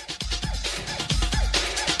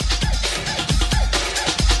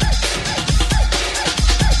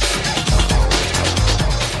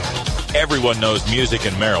 Everyone knows music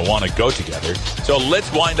and marijuana go together, so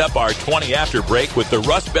let's wind up our 20 after break with the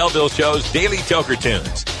Russ Belville Show's Daily Toker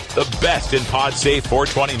Tunes, the best in pod-safe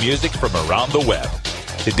 420 music from around the web.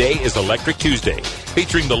 Today is Electric Tuesday,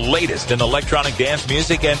 featuring the latest in electronic dance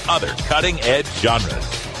music and other cutting-edge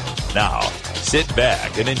genres. Now, sit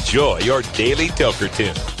back and enjoy your Daily Toker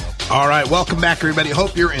Tune. All right, welcome back, everybody.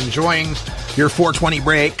 Hope you're enjoying your 420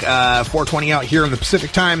 break. 420 out here in the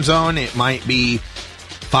Pacific time zone. It might be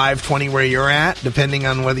 520 where you're at, depending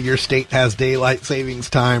on whether your state has daylight savings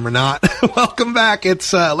time or not. Welcome back.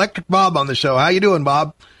 It's Electric Bob on the show. How you doing,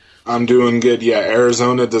 Bob? I'm doing good. Yeah,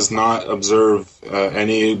 Arizona does not observe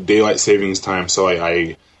any daylight savings time, so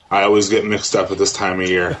I always get mixed up at this time of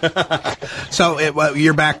year. So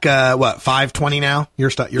you're back, 5:20 now?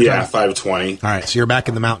 Your time? 5:20. All right, so you're back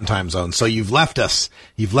in the Mountain Time Zone. So you've left us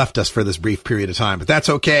for this brief period of time, but that's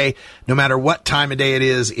okay. No matter what time of day it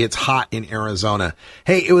is, it's hot in Arizona.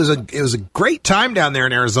 Hey, it was a great time down there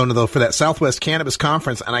in Arizona, though, for that Southwest Cannabis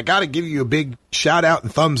Conference, and I got to give you a big shout out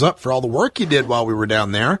and thumbs up for all the work you did while we were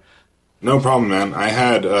down there. No problem, man. I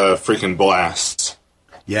had a freaking blast.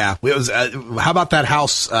 Yeah, it was. How about that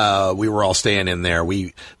house we were all staying in there?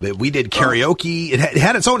 We did karaoke. It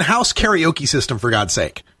had its own house karaoke system, for God's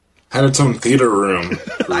sake. Had its own theater room.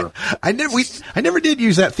 I never did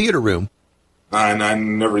use that theater room. And I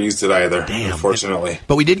never used it either, unfortunately.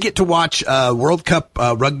 But we did get to watch World Cup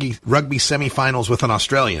rugby semifinals with an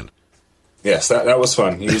Australian. Yes, that was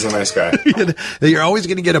fun. He was a nice guy. You're always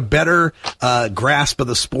going to get a better grasp of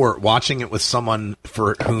the sport watching it with someone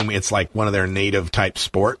for whom it's like one of their native type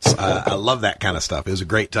sports. I love that kind of stuff. It was a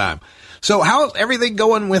great time. So how's everything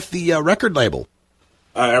going with the record label?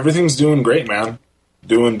 Everything's doing great, man.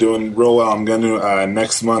 Doing real well. I'm going to,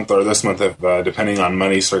 next month or this month, if, depending on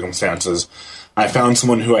money circumstances, I found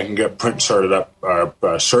someone who I can get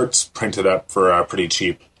shirts printed up for pretty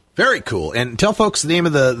cheap. Very cool. And tell folks the name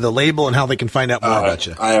of the label and how they can find out more about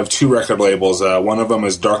you. I have two record labels. One of them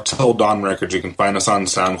is Dark Till Dawn Records. You can find us on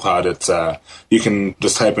SoundCloud. It's you can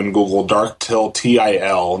just type in Google Dark Till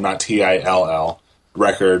TIL, not TILL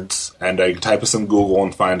Records, and you can type us in Google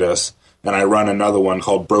and find us. And I run another one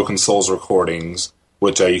called Broken Souls Recordings,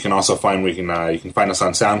 which you can also find. You can find us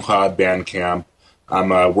on SoundCloud, Bandcamp. I'm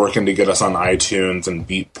working to get us on iTunes and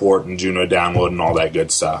Beatport and Juno Download and all that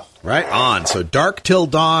good stuff. Right on. So Dark Till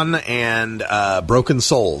Dawn and Broken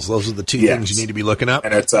Souls. Those are the two things you need to be looking up.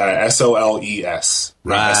 And it's SOLES.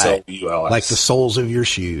 Right. SOULS. Like the soles of your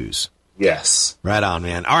shoes. Yes. Right on,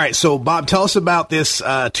 man. All right. So, Bob, tell us about this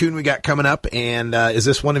tune we got coming up. And is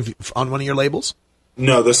this on one of your labels?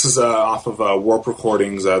 No, this is off of Warp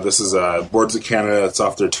Recordings. This is Boards of Canada. It's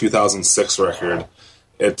off their 2006 record.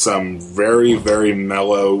 It's very, very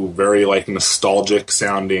mellow, very like nostalgic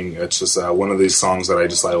sounding. It's just one of these songs that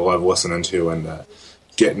I love listening to and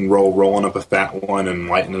rolling up a fat one and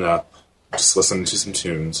lighting it up, just listening to some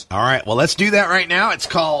tunes. All right, well, let's do that right now. It's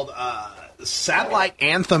called Satellite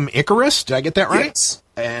Anthem Icarus. Did I get that right? Yes.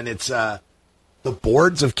 And it's the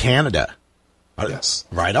Boards of Canada. Yes.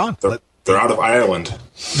 Right on. They're out of Ireland.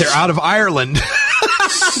 They're out of Ireland.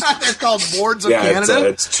 They're called Boards of Canada?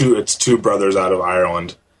 It's two brothers out of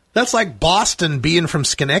Ireland. That's like Boston being from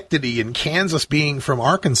Schenectady and Kansas being from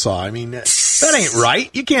Arkansas. I mean, that ain't right.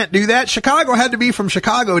 You can't do that. Chicago had to be from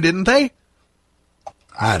Chicago, didn't they?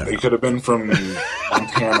 I don't know. They could have been from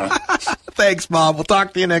Montana. Thanks, Bob. We'll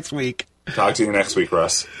talk to you next week. Talk to you next week,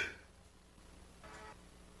 Russ.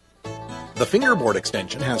 The Fingerboard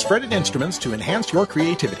extension has fretted instruments to enhance your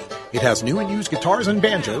creativity. It has new and used guitars and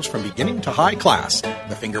banjos from beginning to high class.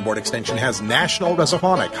 The Fingerboard extension has National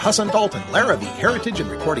Resophonic, Husson Dalton, Larrabee, Heritage and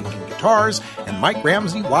Recording King guitars, and Mike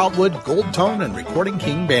Ramsey, Wildwood, Gold Tone, and Recording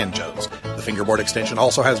King banjos. The Fingerboard extension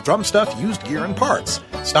also has drum stuff, used gear, and parts.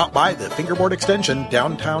 Stop by the Fingerboard extension,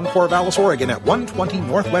 downtown Corvallis, Oregon at 120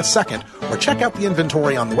 Northwest 2nd, or check out the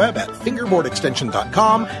inventory on the web at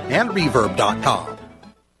fingerboardextension.com and reverb.com.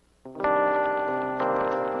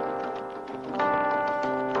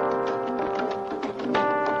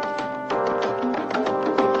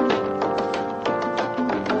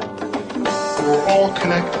 We're all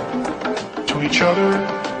connected to each other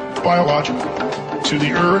biologically, to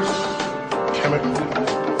the earth chemically,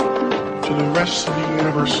 to the rest of the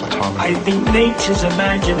universe atomically. I think nature's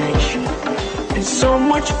imagination is so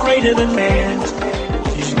much greater than man's.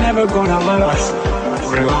 He's never gonna let us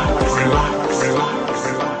relax.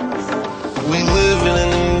 We live in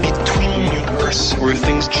an in-between universe where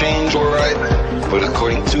things change alright, but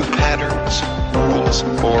according to patterns, rules,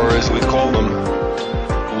 or as we call them,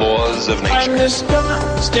 laws of nature. I'm this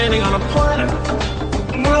guy standing on a planet.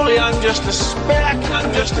 Really, I'm just a speck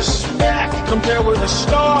compared with a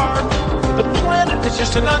star. The planet is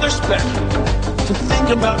just another speck. To think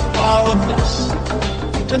about all of this,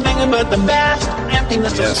 to think about the vast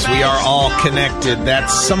emptiness of space. Yes, we are all connected.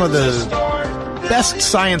 That's some of the best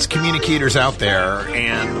science communicators out there,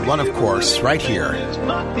 and one, of course, right here. It's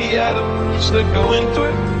not the atoms that go into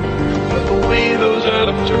it, but the way those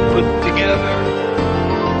atoms are put together.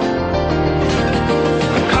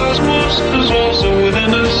 The cosmos is also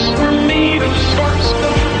within us. We're made of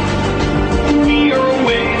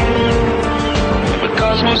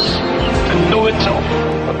universe to know itself.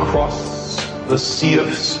 Across the sea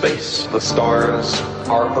of space, the stars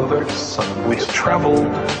are alerts. We have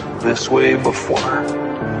traveled this way before,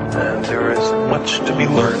 and there is much to be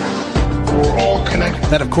learned. We're all connected.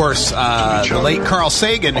 That, of course, the late Carl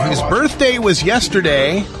Sagan, whose birthday was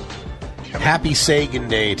yesterday. Happy Sagan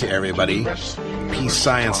Day to everybody. Peace,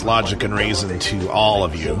 science, logic, and reason to all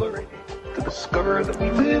of you. To discover that we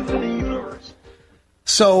live in a universe.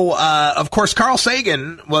 So, of course, Carl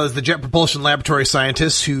Sagan was the Jet Propulsion Laboratory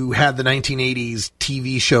scientist who had the 1980s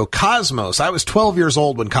TV show Cosmos. I was 12 years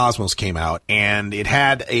old when Cosmos came out, and it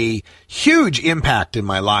had a huge impact in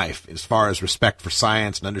my life as far as respect for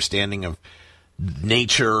science and understanding of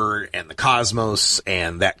nature and the cosmos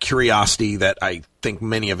and that curiosity that I think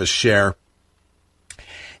many of us share.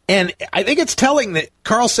 And I think it's telling that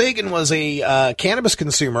Carl Sagan was a cannabis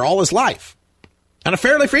consumer all his life, and a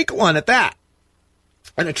fairly frequent one at that,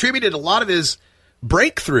 and attributed a lot of his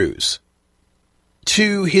breakthroughs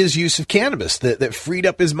to his use of cannabis that freed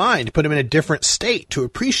up his mind, put him in a different state to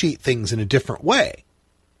appreciate things in a different way.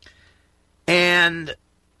 And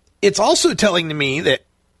it's also telling to me that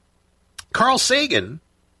Carl Sagan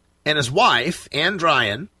and his wife, Anne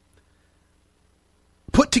Dryan,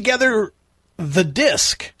 put together the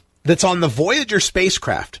disc that's on the Voyager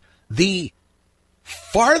spacecraft, the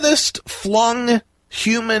farthest flung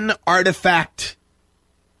human artifact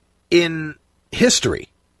in history.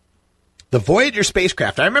 The Voyager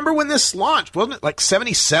spacecraft. I remember when this launched, wasn't it like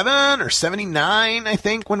 77 or 79, I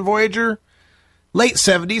think, when Voyager? Late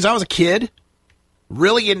 70s. I was a kid,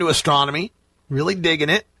 really into astronomy, really digging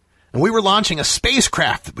it. And we were launching a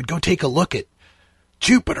spacecraft that would go take a look at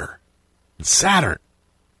Jupiter and Saturn.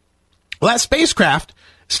 Well, that spacecraft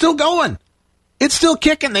is still going. It's still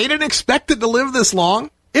kicking. They didn't expect it to live this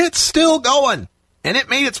long. It's still going. And it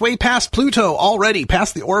made its way past Pluto already,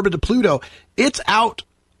 past the orbit of Pluto. It's out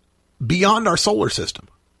beyond our solar system.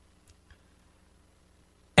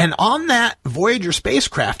 And on that Voyager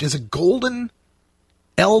spacecraft is a golden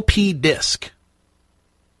LP disc.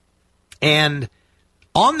 And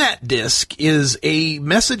on that disc is a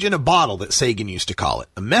message in a bottle that Sagan used to call it.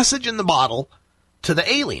 A message in the bottle to the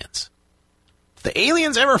aliens. If the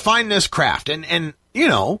aliens ever find this craft, and you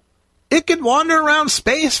know, it could wander around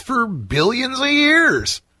space for billions of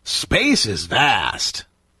years. Space is vast.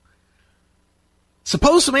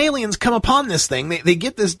 Suppose some aliens come upon this thing, they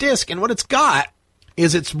get this disc, and what it's got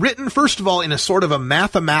is it's written, first of all, in a sort of a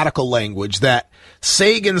mathematical language that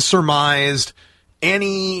Sagan surmised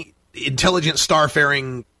any intelligent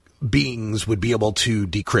starfaring beings would be able to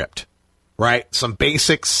decrypt, right? Some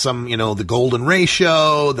basics, some, the golden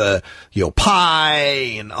ratio, the, pi,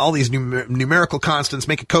 and all these numerical constants,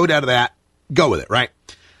 make a code out of that, go with it, right?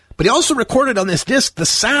 But he also recorded on this disc the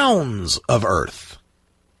sounds of Earth,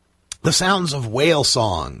 the sounds of whale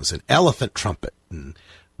songs and elephant trumpet and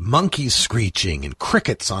monkeys screeching and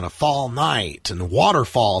crickets on a fall night and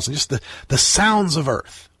waterfalls and just the sounds of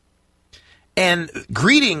Earth. And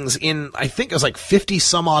greetings in, I think it was like 50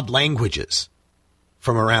 some odd languages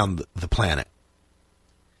from around the planet.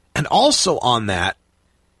 And also on that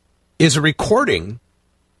is a recording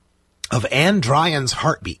of Anne Dryan's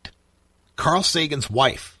heartbeat, Carl Sagan's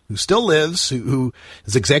wife, who still lives, who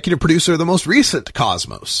is executive producer of the most recent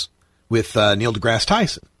Cosmos with Neil deGrasse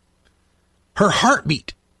Tyson. Her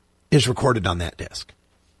heartbeat is recorded on that disc.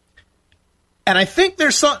 And I think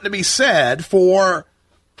there's something to be said for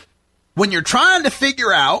when you're trying to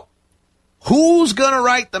figure out who's going to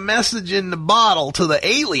write the message in the bottle to the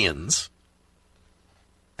aliens,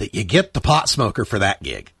 that you get the pot smoker for that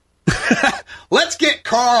gig. Let's get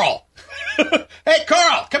Carl. Hey,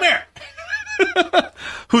 Carl, come here.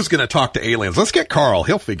 Who's going to talk to aliens? Let's get Carl.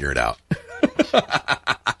 He'll figure it out.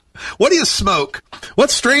 What do you smoke?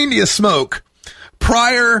 What strain do you smoke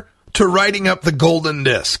prior to writing up the golden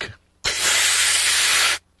disc?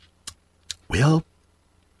 Well,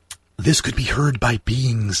 this could be heard by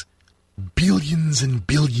beings billions and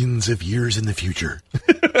billions of years in the future.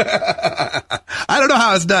 I don't know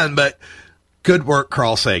how it's done, but good work,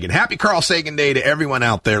 Carl Sagan. Happy Carl Sagan Day to everyone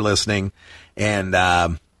out there listening. And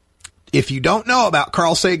if you don't know about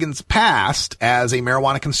Carl Sagan's past as a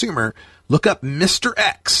marijuana consumer, look up Mr.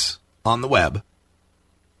 X on the web.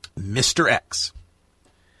 Mr. X.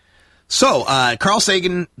 So, Carl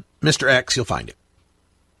Sagan, Mr. X, you'll find it.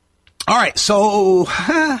 All right, so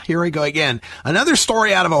here we go again. Another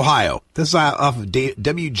story out of Ohio. This is off of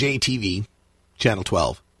WJTV, Channel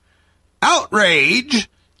 12. Outrage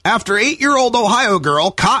after 8-year-old Ohio girl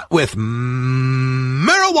caught with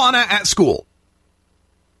marijuana at school.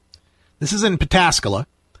 This is in Pataskala,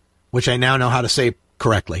 which I now know how to say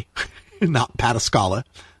correctly. Not Pataskala,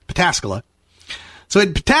 Pataskala. So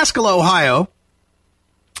in Pataskala, Ohio,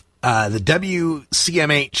 the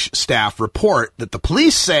WCMH staff report that the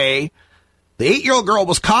police say the 8-year-old girl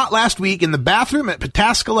was caught last week in the bathroom at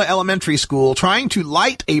Pataskala Elementary School trying to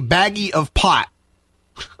light a baggie of pot.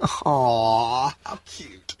 Aww, how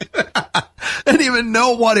cute. I didn't even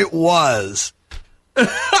know what it was.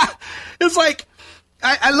 It's like,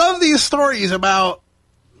 I love these stories about,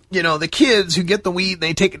 you know, the kids who get the weed and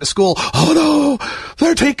they take it to school. Oh no,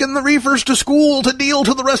 they're taking the reefers to school to deal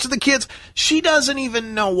to the rest of the kids. She doesn't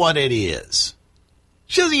even know what it is.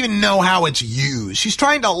 She doesn't even know how it's used. She's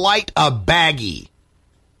trying to light a baggie.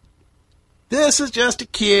 This is just a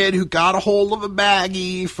kid who got a hold of a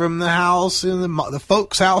baggie from the house, in the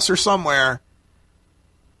folks' house or somewhere,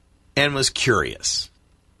 and was curious.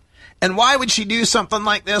 And why would she do something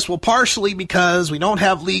like this? Well, partially because we don't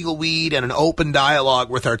have legal weed and an open dialogue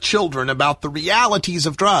with our children about the realities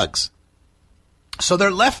of drugs. So they're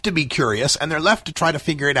left to be curious, and they're left to try to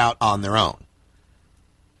figure it out on their own.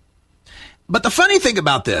 But the funny thing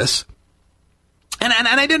about this, and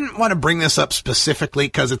I didn't want to bring this up specifically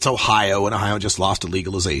because it's Ohio, and Ohio just lost a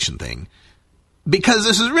legalization thing, because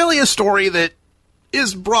this is really a story that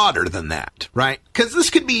is broader than that, right? Because this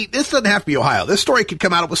doesn't have to be Ohio. This story could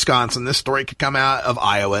come out of Wisconsin. This story could come out of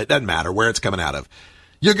Iowa. It doesn't matter where it's coming out of.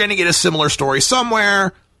 You're going to get a similar story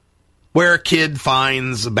somewhere where a kid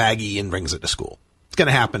finds a baggie and brings it to school. It's going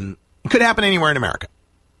to happen. It could happen anywhere in America.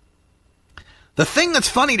 The thing that's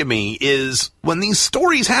funny to me is when these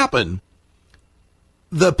stories happen,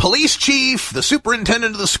 the police chief, the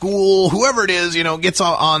superintendent of the school, whoever it is, you know, gets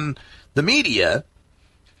on the media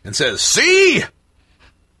and says, "See?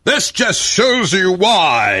 This just shows you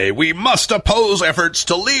why we must oppose efforts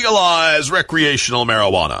to legalize recreational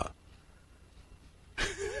marijuana."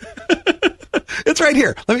 It's right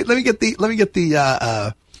here. Let me get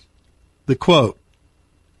the quote.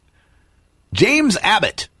 James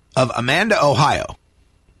Abbott of Amanda, Ohio,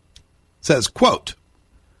 says, quote,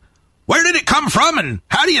 "Where did it come from and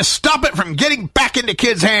how do you stop it from getting back into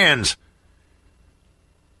kids' hands?"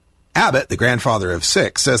 Abbott, the grandfather of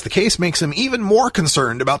 6, says the case makes him even more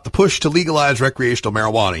concerned about the push to legalize recreational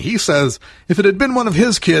marijuana. He says if it had been one of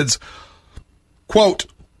his kids, quote,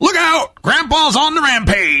 "Look out, Grandpa's on the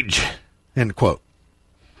rampage," end quote.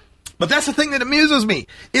 But that's the thing that amuses me,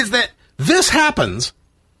 is that this happens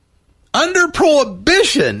under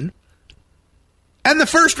Prohibition, and the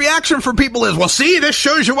first reaction from people is, "Well, see, this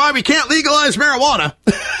shows you why we can't legalize marijuana."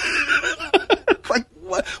 Like,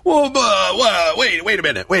 what? Well, wait a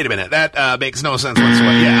minute. That makes no sense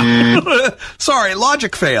whatsoever. Yeah. Sorry,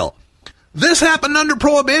 logic fail. This happened under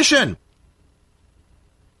Prohibition.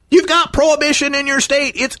 You've got Prohibition in your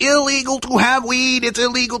state. It's illegal to have weed. It's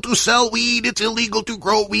illegal to sell weed. It's illegal to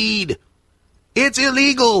grow weed. It's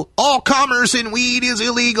illegal. All commerce in weed is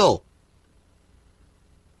illegal.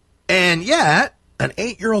 And yet, an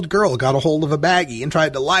 8-year-old girl got a hold of a baggie and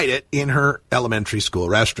tried to light it in her elementary school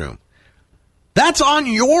restroom. That's on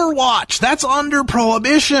your watch. That's under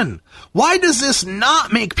Prohibition. Why does this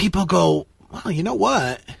not make people go, well, you know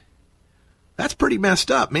what? That's pretty messed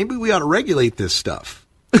up. Maybe we ought to regulate this stuff.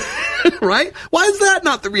 Right? Why is that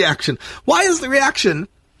not the reaction? Why is the reaction,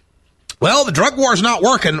 well, the drug war's not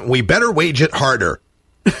working. We better wage it harder.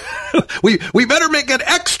 We better make it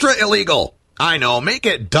extra illegal. I know, make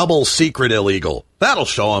it double secret illegal. That'll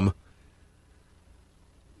show them.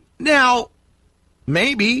 Now,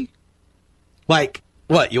 maybe, like,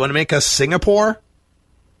 what, you want to make us Singapore?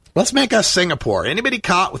 Let's make us Singapore. Anybody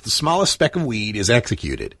caught with the smallest speck of weed is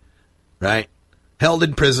executed, right? Held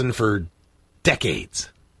in prison for decades.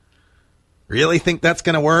 Really think that's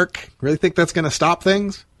going to work? Really think that's going to stop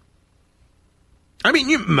things? I mean,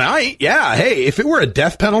 you might, yeah. Hey, if it were a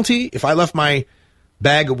death penalty, if I left my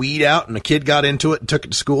bag of weed out and a kid got into it and took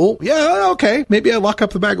it to school, yeah, okay, maybe I lock up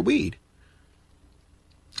the bag of weed.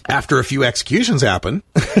 After a few executions happen,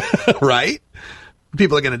 right?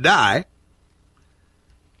 People are going to die.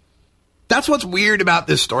 That's what's weird about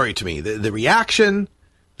this story to me. The reaction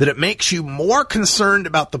that it makes you more concerned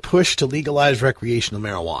about the push to legalize recreational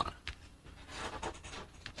marijuana.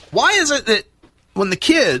 Why is it that when the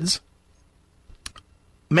kids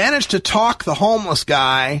manage to talk the homeless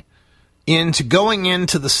guy into going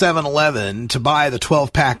into the 7-Eleven to buy the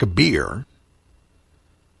 12-pack of beer,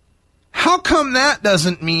 how come that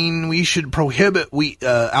doesn't mean we should prohibit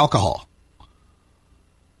alcohol?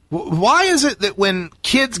 Why is it that when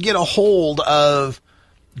kids get a hold of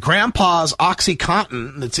Grandpa's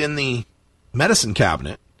OxyContin that's in the medicine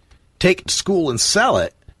cabinet, take it to school and sell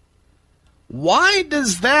it, why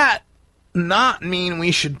does that not mean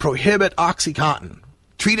we should prohibit OxyContin?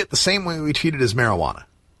 Treat it the same way we treat it as marijuana?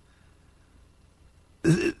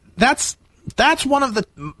 That's that's one of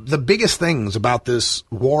the biggest things about this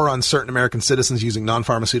war on certain American citizens using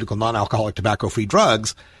non-pharmaceutical, non-alcoholic, tobacco-free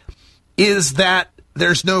drugs, is that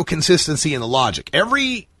there's no consistency in the logic.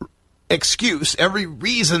 Every excuse, every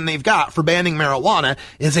reason they've got for banning marijuana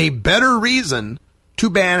is a better reason to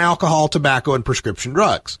ban alcohol, tobacco, and prescription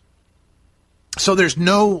drugs. So there's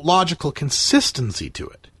no logical consistency to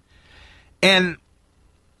it. And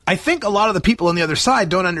I think a lot of the people on the other side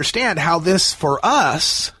don't understand how this, for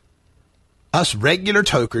us regular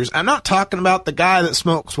tokers, I'm not talking about the guy that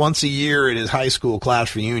smokes once a year at his high school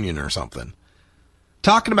class reunion or something.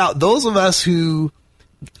 Talking about those of us who,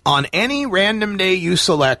 on any random day you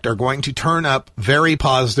select, are going to turn up very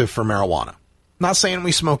positive for marijuana. Not saying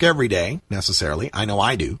we smoke every day, necessarily. I know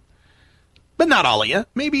I do. But not all of you.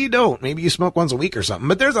 Maybe you don't. Maybe you smoke once a week or something.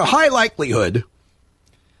 But there's a high likelihood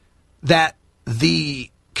that the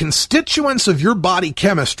constituents of your body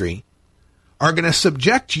chemistry are going to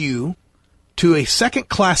subject you to a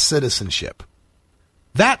second-class citizenship.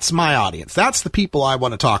 That's my audience. That's the people I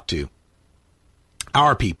want to talk to.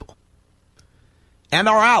 Our people. And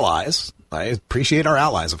our allies. I appreciate our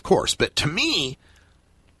allies, of course. But to me,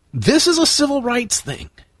 this is a civil rights thing.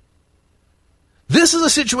 This is a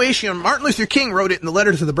situation, Martin Luther King wrote it in the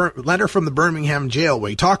letter from the Birmingham jail, where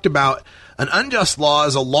he talked about an unjust law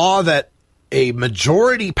as a law that a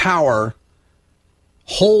majority power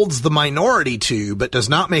holds the minority to, but does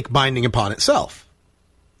not make binding upon itself.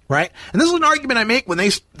 Right? And this is an argument I make when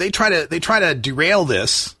they try to derail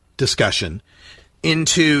this discussion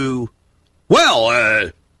into,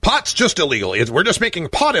 well, pot's just illegal. We're just making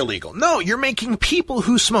pot illegal. No, you're making people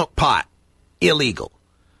who smoke pot illegal.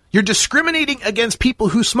 You're discriminating against people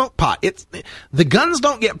who smoke pot. The guns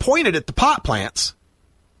don't get pointed at the pot plants.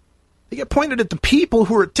 They get pointed at the people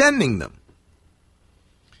who are attending them.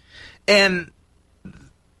 And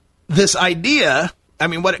this idea, I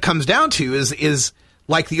mean, what it comes down to is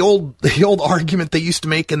like the old argument they used to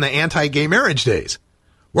make in the anti-gay marriage days.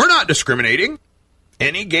 We're not discriminating.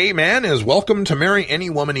 Any gay man is welcome to marry any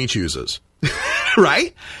woman he chooses.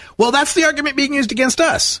 Right? Well, that's the argument being used against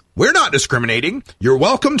us. We're not discriminating. You're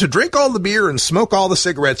welcome to drink all the beer and smoke all the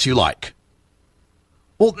cigarettes you like.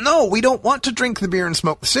 Well, no, we don't want to drink the beer and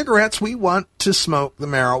smoke the cigarettes. We want to smoke the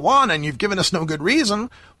marijuana, and you've given us no good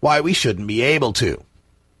reason why we shouldn't be able to.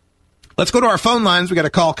 Let's go to our phone lines. We got a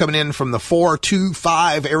call coming in from the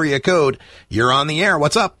 425 area code. You're on the air.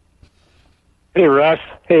 What's up? Hey, Russ.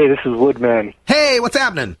 Hey, this is Woodman. Hey, what's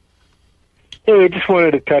happening? Hey, I just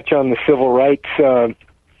wanted to touch on the civil rights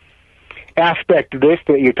aspect of this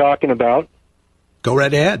that you're talking about. Go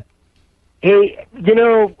right ahead. Hey,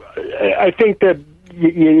 I think that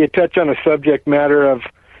you touch on a subject matter of,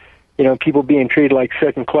 people being treated like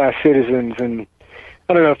second-class citizens, and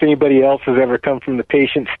I don't know if anybody else has ever come from the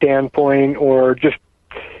patient standpoint or just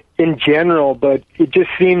in general, but it just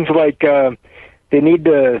seems like they need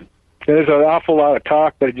to, there's an awful lot of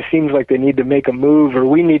talk, but it just seems like they need to make a move, or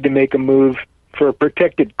we need to make a move for a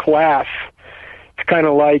protected class. It's kind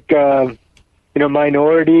of like,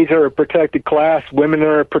 minorities are a protected class, women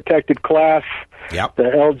are a protected class, yep. The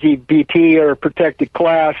LGBT are a protected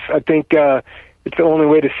class. I think it's the only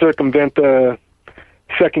way to circumvent the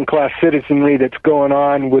second-class citizenry that's going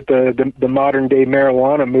on with the modern-day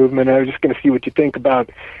marijuana movement. I was just going to see what you think about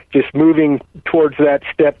just moving towards that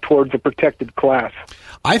step towards a protected class.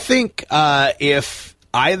 I think if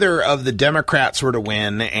either of the Democrats were to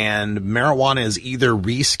win and marijuana is either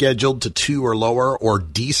rescheduled to 2 or lower or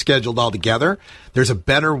descheduled altogether, there's a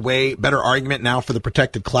better argument now for the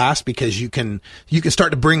protected class, because you can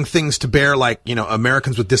start to bring things to bear like,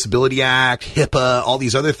 Americans with Disability Act, HIPAA, all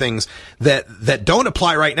these other things that don't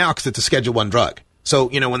apply right now because it's a Schedule I drug. So,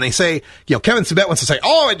 when they say, Kevin Sabet wants to say,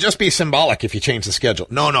 it'd just be symbolic if you change the schedule.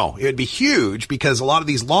 No, it would be huge, because a lot of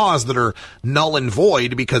these laws that are null and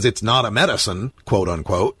void because it's not a medicine, quote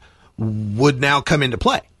unquote, would now come into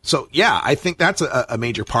play. So, yeah, I think that's a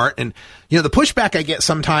major part. And, the pushback I get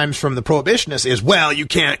sometimes from the prohibitionists is, well, you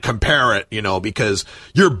can't compare it, because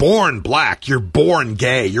you're born black, you're born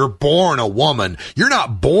gay, you're born a woman, you're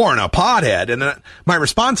not born a pothead. And my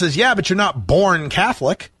response is, yeah, but you're not born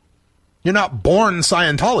Catholic. You're not born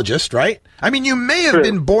Scientologist, right? I mean, you may have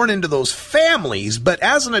been born into those families, but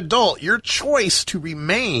as an adult, your choice to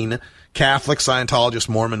remain Catholic, Scientologist,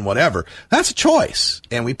 Mormon, whatever, that's a choice,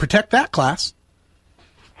 and we protect that class.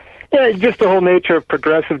 Yeah, just the whole nature of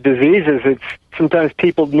progressive diseases. It's sometimes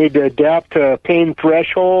people need to adapt to a pain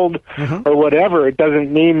threshold or whatever. It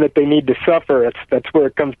doesn't mean that they need to suffer. That's where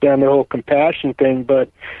it comes down to the whole compassion thing,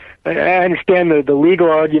 but I understand the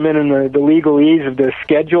legal argument and the legalese of the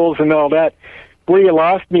schedules and all that. Where you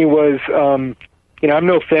lost me was, I'm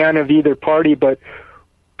no fan of either party, but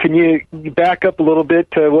can you back up a little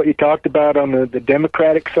bit to what you talked about on the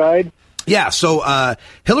Democratic side? Yeah, so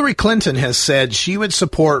Hillary Clinton has said she would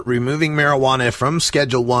support removing marijuana from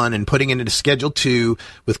Schedule 1 and putting it into Schedule 2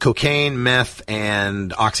 with cocaine, meth,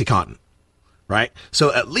 and OxyContin, right?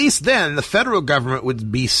 So at least then the federal government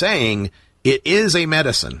would be saying it is a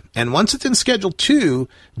medicine. And once it's in Schedule 2,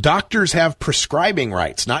 doctors have prescribing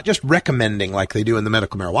rights, not just recommending like they do in the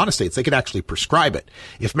medical marijuana states. They could actually prescribe it.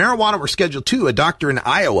 If marijuana were Schedule 2, a doctor in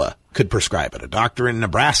Iowa could prescribe it. A doctor in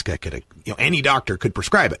Nebraska could, any doctor could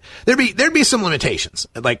prescribe it. There'd be some limitations.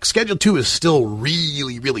 Like Schedule 2 is still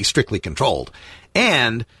really, really strictly controlled.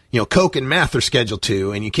 And, coke and meth are Schedule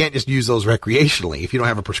 2, and you can't just use those recreationally. If you don't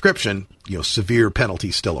have a prescription, severe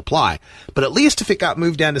penalties still apply. But at least if it got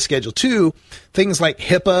moved down to Schedule 2, things like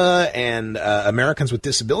HIPAA and Americans with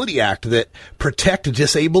Disability Act that protect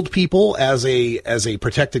disabled people as a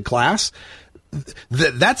protected class,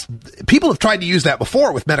 that's people have tried to use that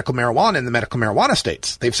before with medical marijuana in the medical marijuana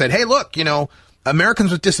states. They've said, hey, look,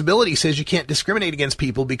 Americans with Disability says you can't discriminate against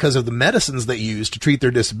people because of the medicines they use to treat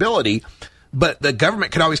their disability. But the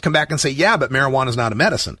government could always come back and say, yeah, but marijuana is not a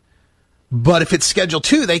medicine. But if it's Schedule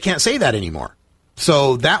 2, they can't say that anymore.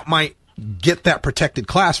 So that might get that protected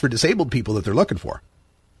class for disabled people that they're looking for.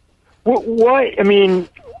 Well,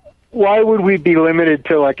 why would we be limited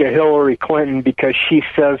to like a Hillary Clinton because she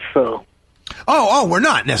says so? Oh, we're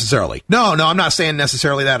not necessarily. No, I'm not saying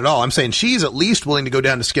necessarily that at all. I'm saying she's at least willing to go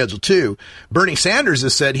down to Schedule 2. Bernie Sanders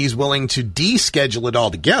has said he's willing to deschedule it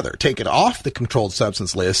altogether, take it off the controlled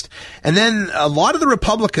substance list. And then a lot of the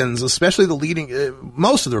Republicans, especially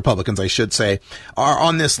most of the Republicans, I should say, are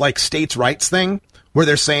on this like states' rights thing where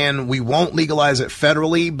they're saying we won't legalize it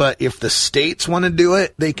federally, but if the states want to do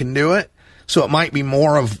it, they can do it. So it might be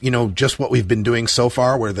more of, just what we've been doing so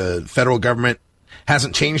far where the federal government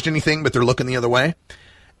hasn't changed anything, but they're looking the other way.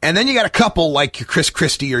 And then you got a couple like your Chris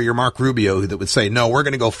Christie or your Mark Rubio that would say, no, we're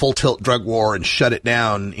going to go full tilt drug war and shut it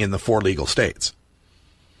down in the 4 legal states.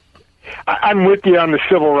 I'm with you on the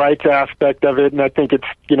civil rights aspect of it, and I think it's,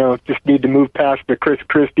 just need to move past the Chris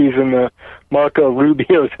Christies and the Marco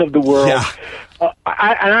Rubios of the world. Yeah.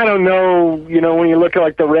 I don't know, when you look at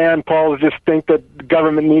like the Rand Pauls, just think that the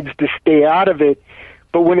government needs to stay out of it.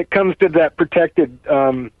 But when it comes to that protected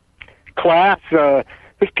class,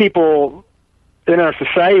 there's people in our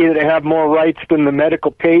society that have more rights than the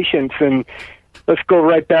medical patients, and let's go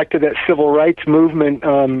right back to that civil rights movement.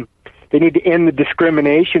 They need to end the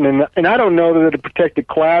discrimination, and I don't know that a protected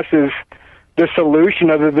class is the solution,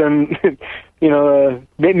 other than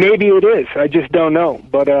maybe it is. I just don't know,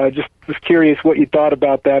 but just was curious what you thought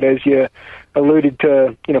about that as you alluded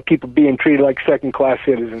to, people being treated like second-class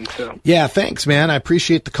citizens. So. Yeah, thanks, man. I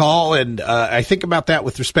appreciate the call, and I think about that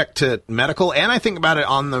with respect to medical, and I think about it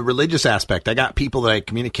on the religious aspect. I got people that I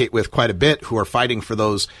communicate with quite a bit who are fighting for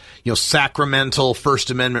those, sacramental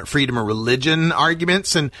First Amendment freedom of religion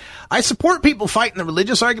arguments, and I support people fighting the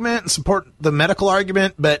religious argument and support the medical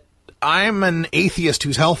argument, but I'm an atheist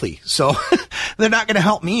who's healthy, so they're not going to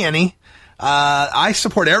help me any. I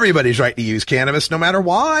support everybody's right to use cannabis, no matter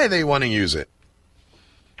why they want to use it.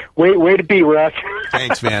 Way to be, Russ.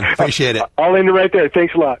 Thanks, man. Appreciate it. All in right there.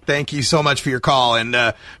 Thanks a lot. Thank you so much for your call, and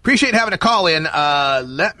appreciate having a call in.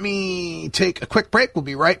 Let me take a quick break. We'll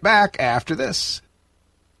be right back after this.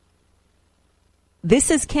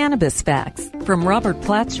 This is Cannabis Facts from Robert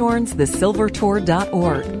Platshorn's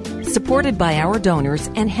thesilvertour.org, supported by our donors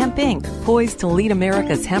and Hemp Inc., poised to lead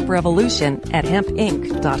America's hemp revolution at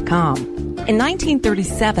hempinc.com. In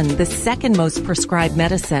 1937, the second most prescribed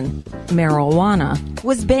medicine, marijuana,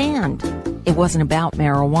 was banned. It wasn't about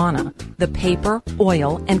marijuana. The paper,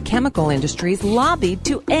 oil, and chemical industries lobbied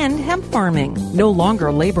to end hemp farming. No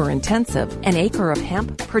longer labor-intensive, an acre of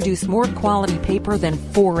hemp produced more quality paper than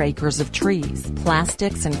 4 acres of trees.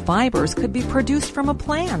 Plastics and fibers could be produced from a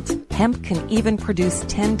plant. Hemp can even produce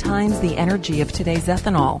 10 times the energy of today's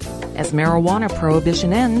ethanol. As marijuana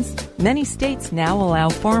prohibition ends, many states now allow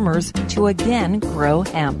farmers to again grow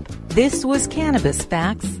hemp. This was Cannabis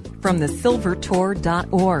Facts from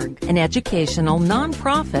thesilvertour.org, an educational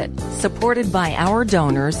nonprofit supported by our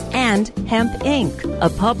donors and Hemp Inc., a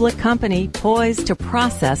public company poised to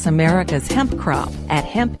process America's hemp crop at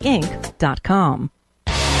hempinc.com.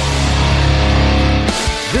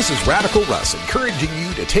 This is Radical Russ encouraging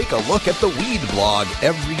you to take a look at the Weed Blog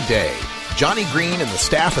every day. Johnny Green and the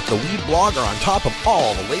staff at the Weed Blog are on top of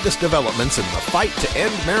all the latest developments in the fight to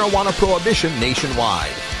end marijuana prohibition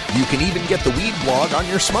nationwide. You can even get the Weed Blog on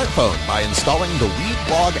your smartphone by installing the Weed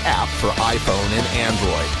Blog app for iPhone and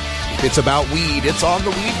Android. If it's about weed, it's on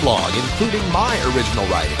the Weed Blog, including my original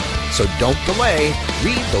writing. So don't delay.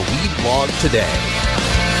 Read the Weed Blog today.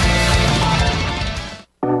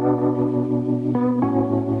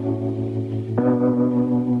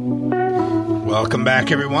 Welcome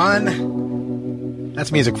back, everyone.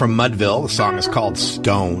 That's music from Mudville. The song is called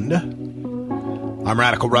Stoned. I'm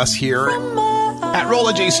Radical Russ here at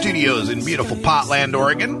Rolla J Studios in beautiful Portland,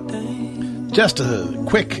 Oregon. Just a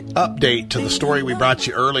quick update to the story we brought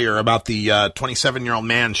you earlier about the 27-year-old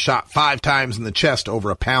man shot 5 times in the chest over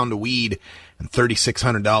a pound of weed and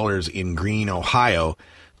 $3,600 in Greene, Ohio.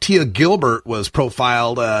 Tia Gilbert was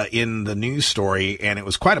profiled in the news story, and it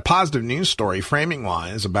was quite a positive news story,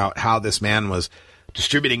 framing-wise, about how this man was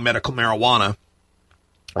distributing medical marijuana.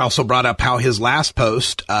 I also brought up how his last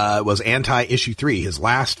post was anti-Issue 3. His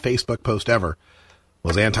last Facebook post ever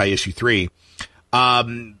was anti-Issue 3.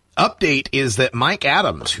 Update is that Mike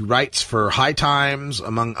Adams, who writes for High Times,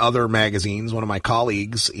 among other magazines, one of my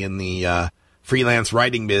colleagues in the freelance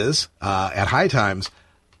writing biz at High Times,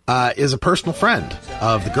 is a personal friend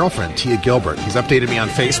of the girlfriend, Tia Gilbert. He's updated me on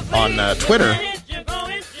Twitter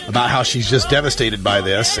about how she's just devastated by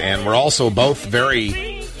this, and we're also both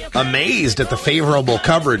very amazed at the favorable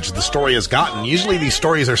coverage the story has gotten. Usually these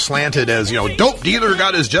stories are slanted as, dope dealer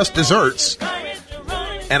got his just desserts,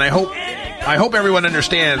 and I hope everyone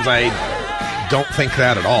understands I don't think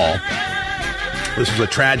that at all. This was a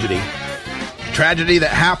tragedy. Tragedy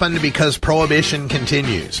that happened because Prohibition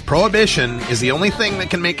continues. Prohibition is the only thing that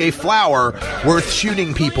can make a flower worth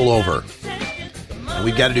shooting people over. And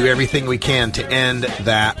we've got to do everything we can to end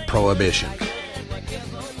that prohibition.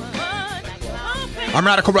 I'm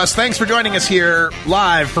Radical Russ. Thanks for joining us here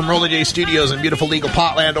live from Rolla J Studios in beautiful legal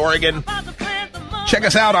Portland, Oregon. Check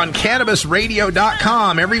us out on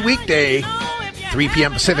CannabisRadio.com every weekday, 3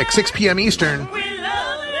 p.m. Pacific, 6 p.m. Eastern.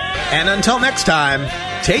 And until next time,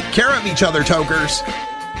 take care of each other, tokers.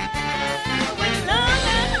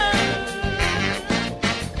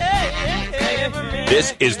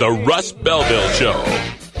 This is the Russ Belville Show.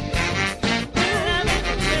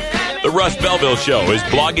 The Russ Belville Show is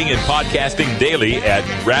blogging and podcasting daily at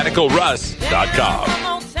RadicalRuss.com.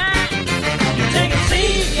 You take a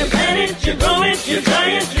seed, you plant it, you grow it, you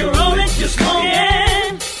dry it, you roll it, you smoke it.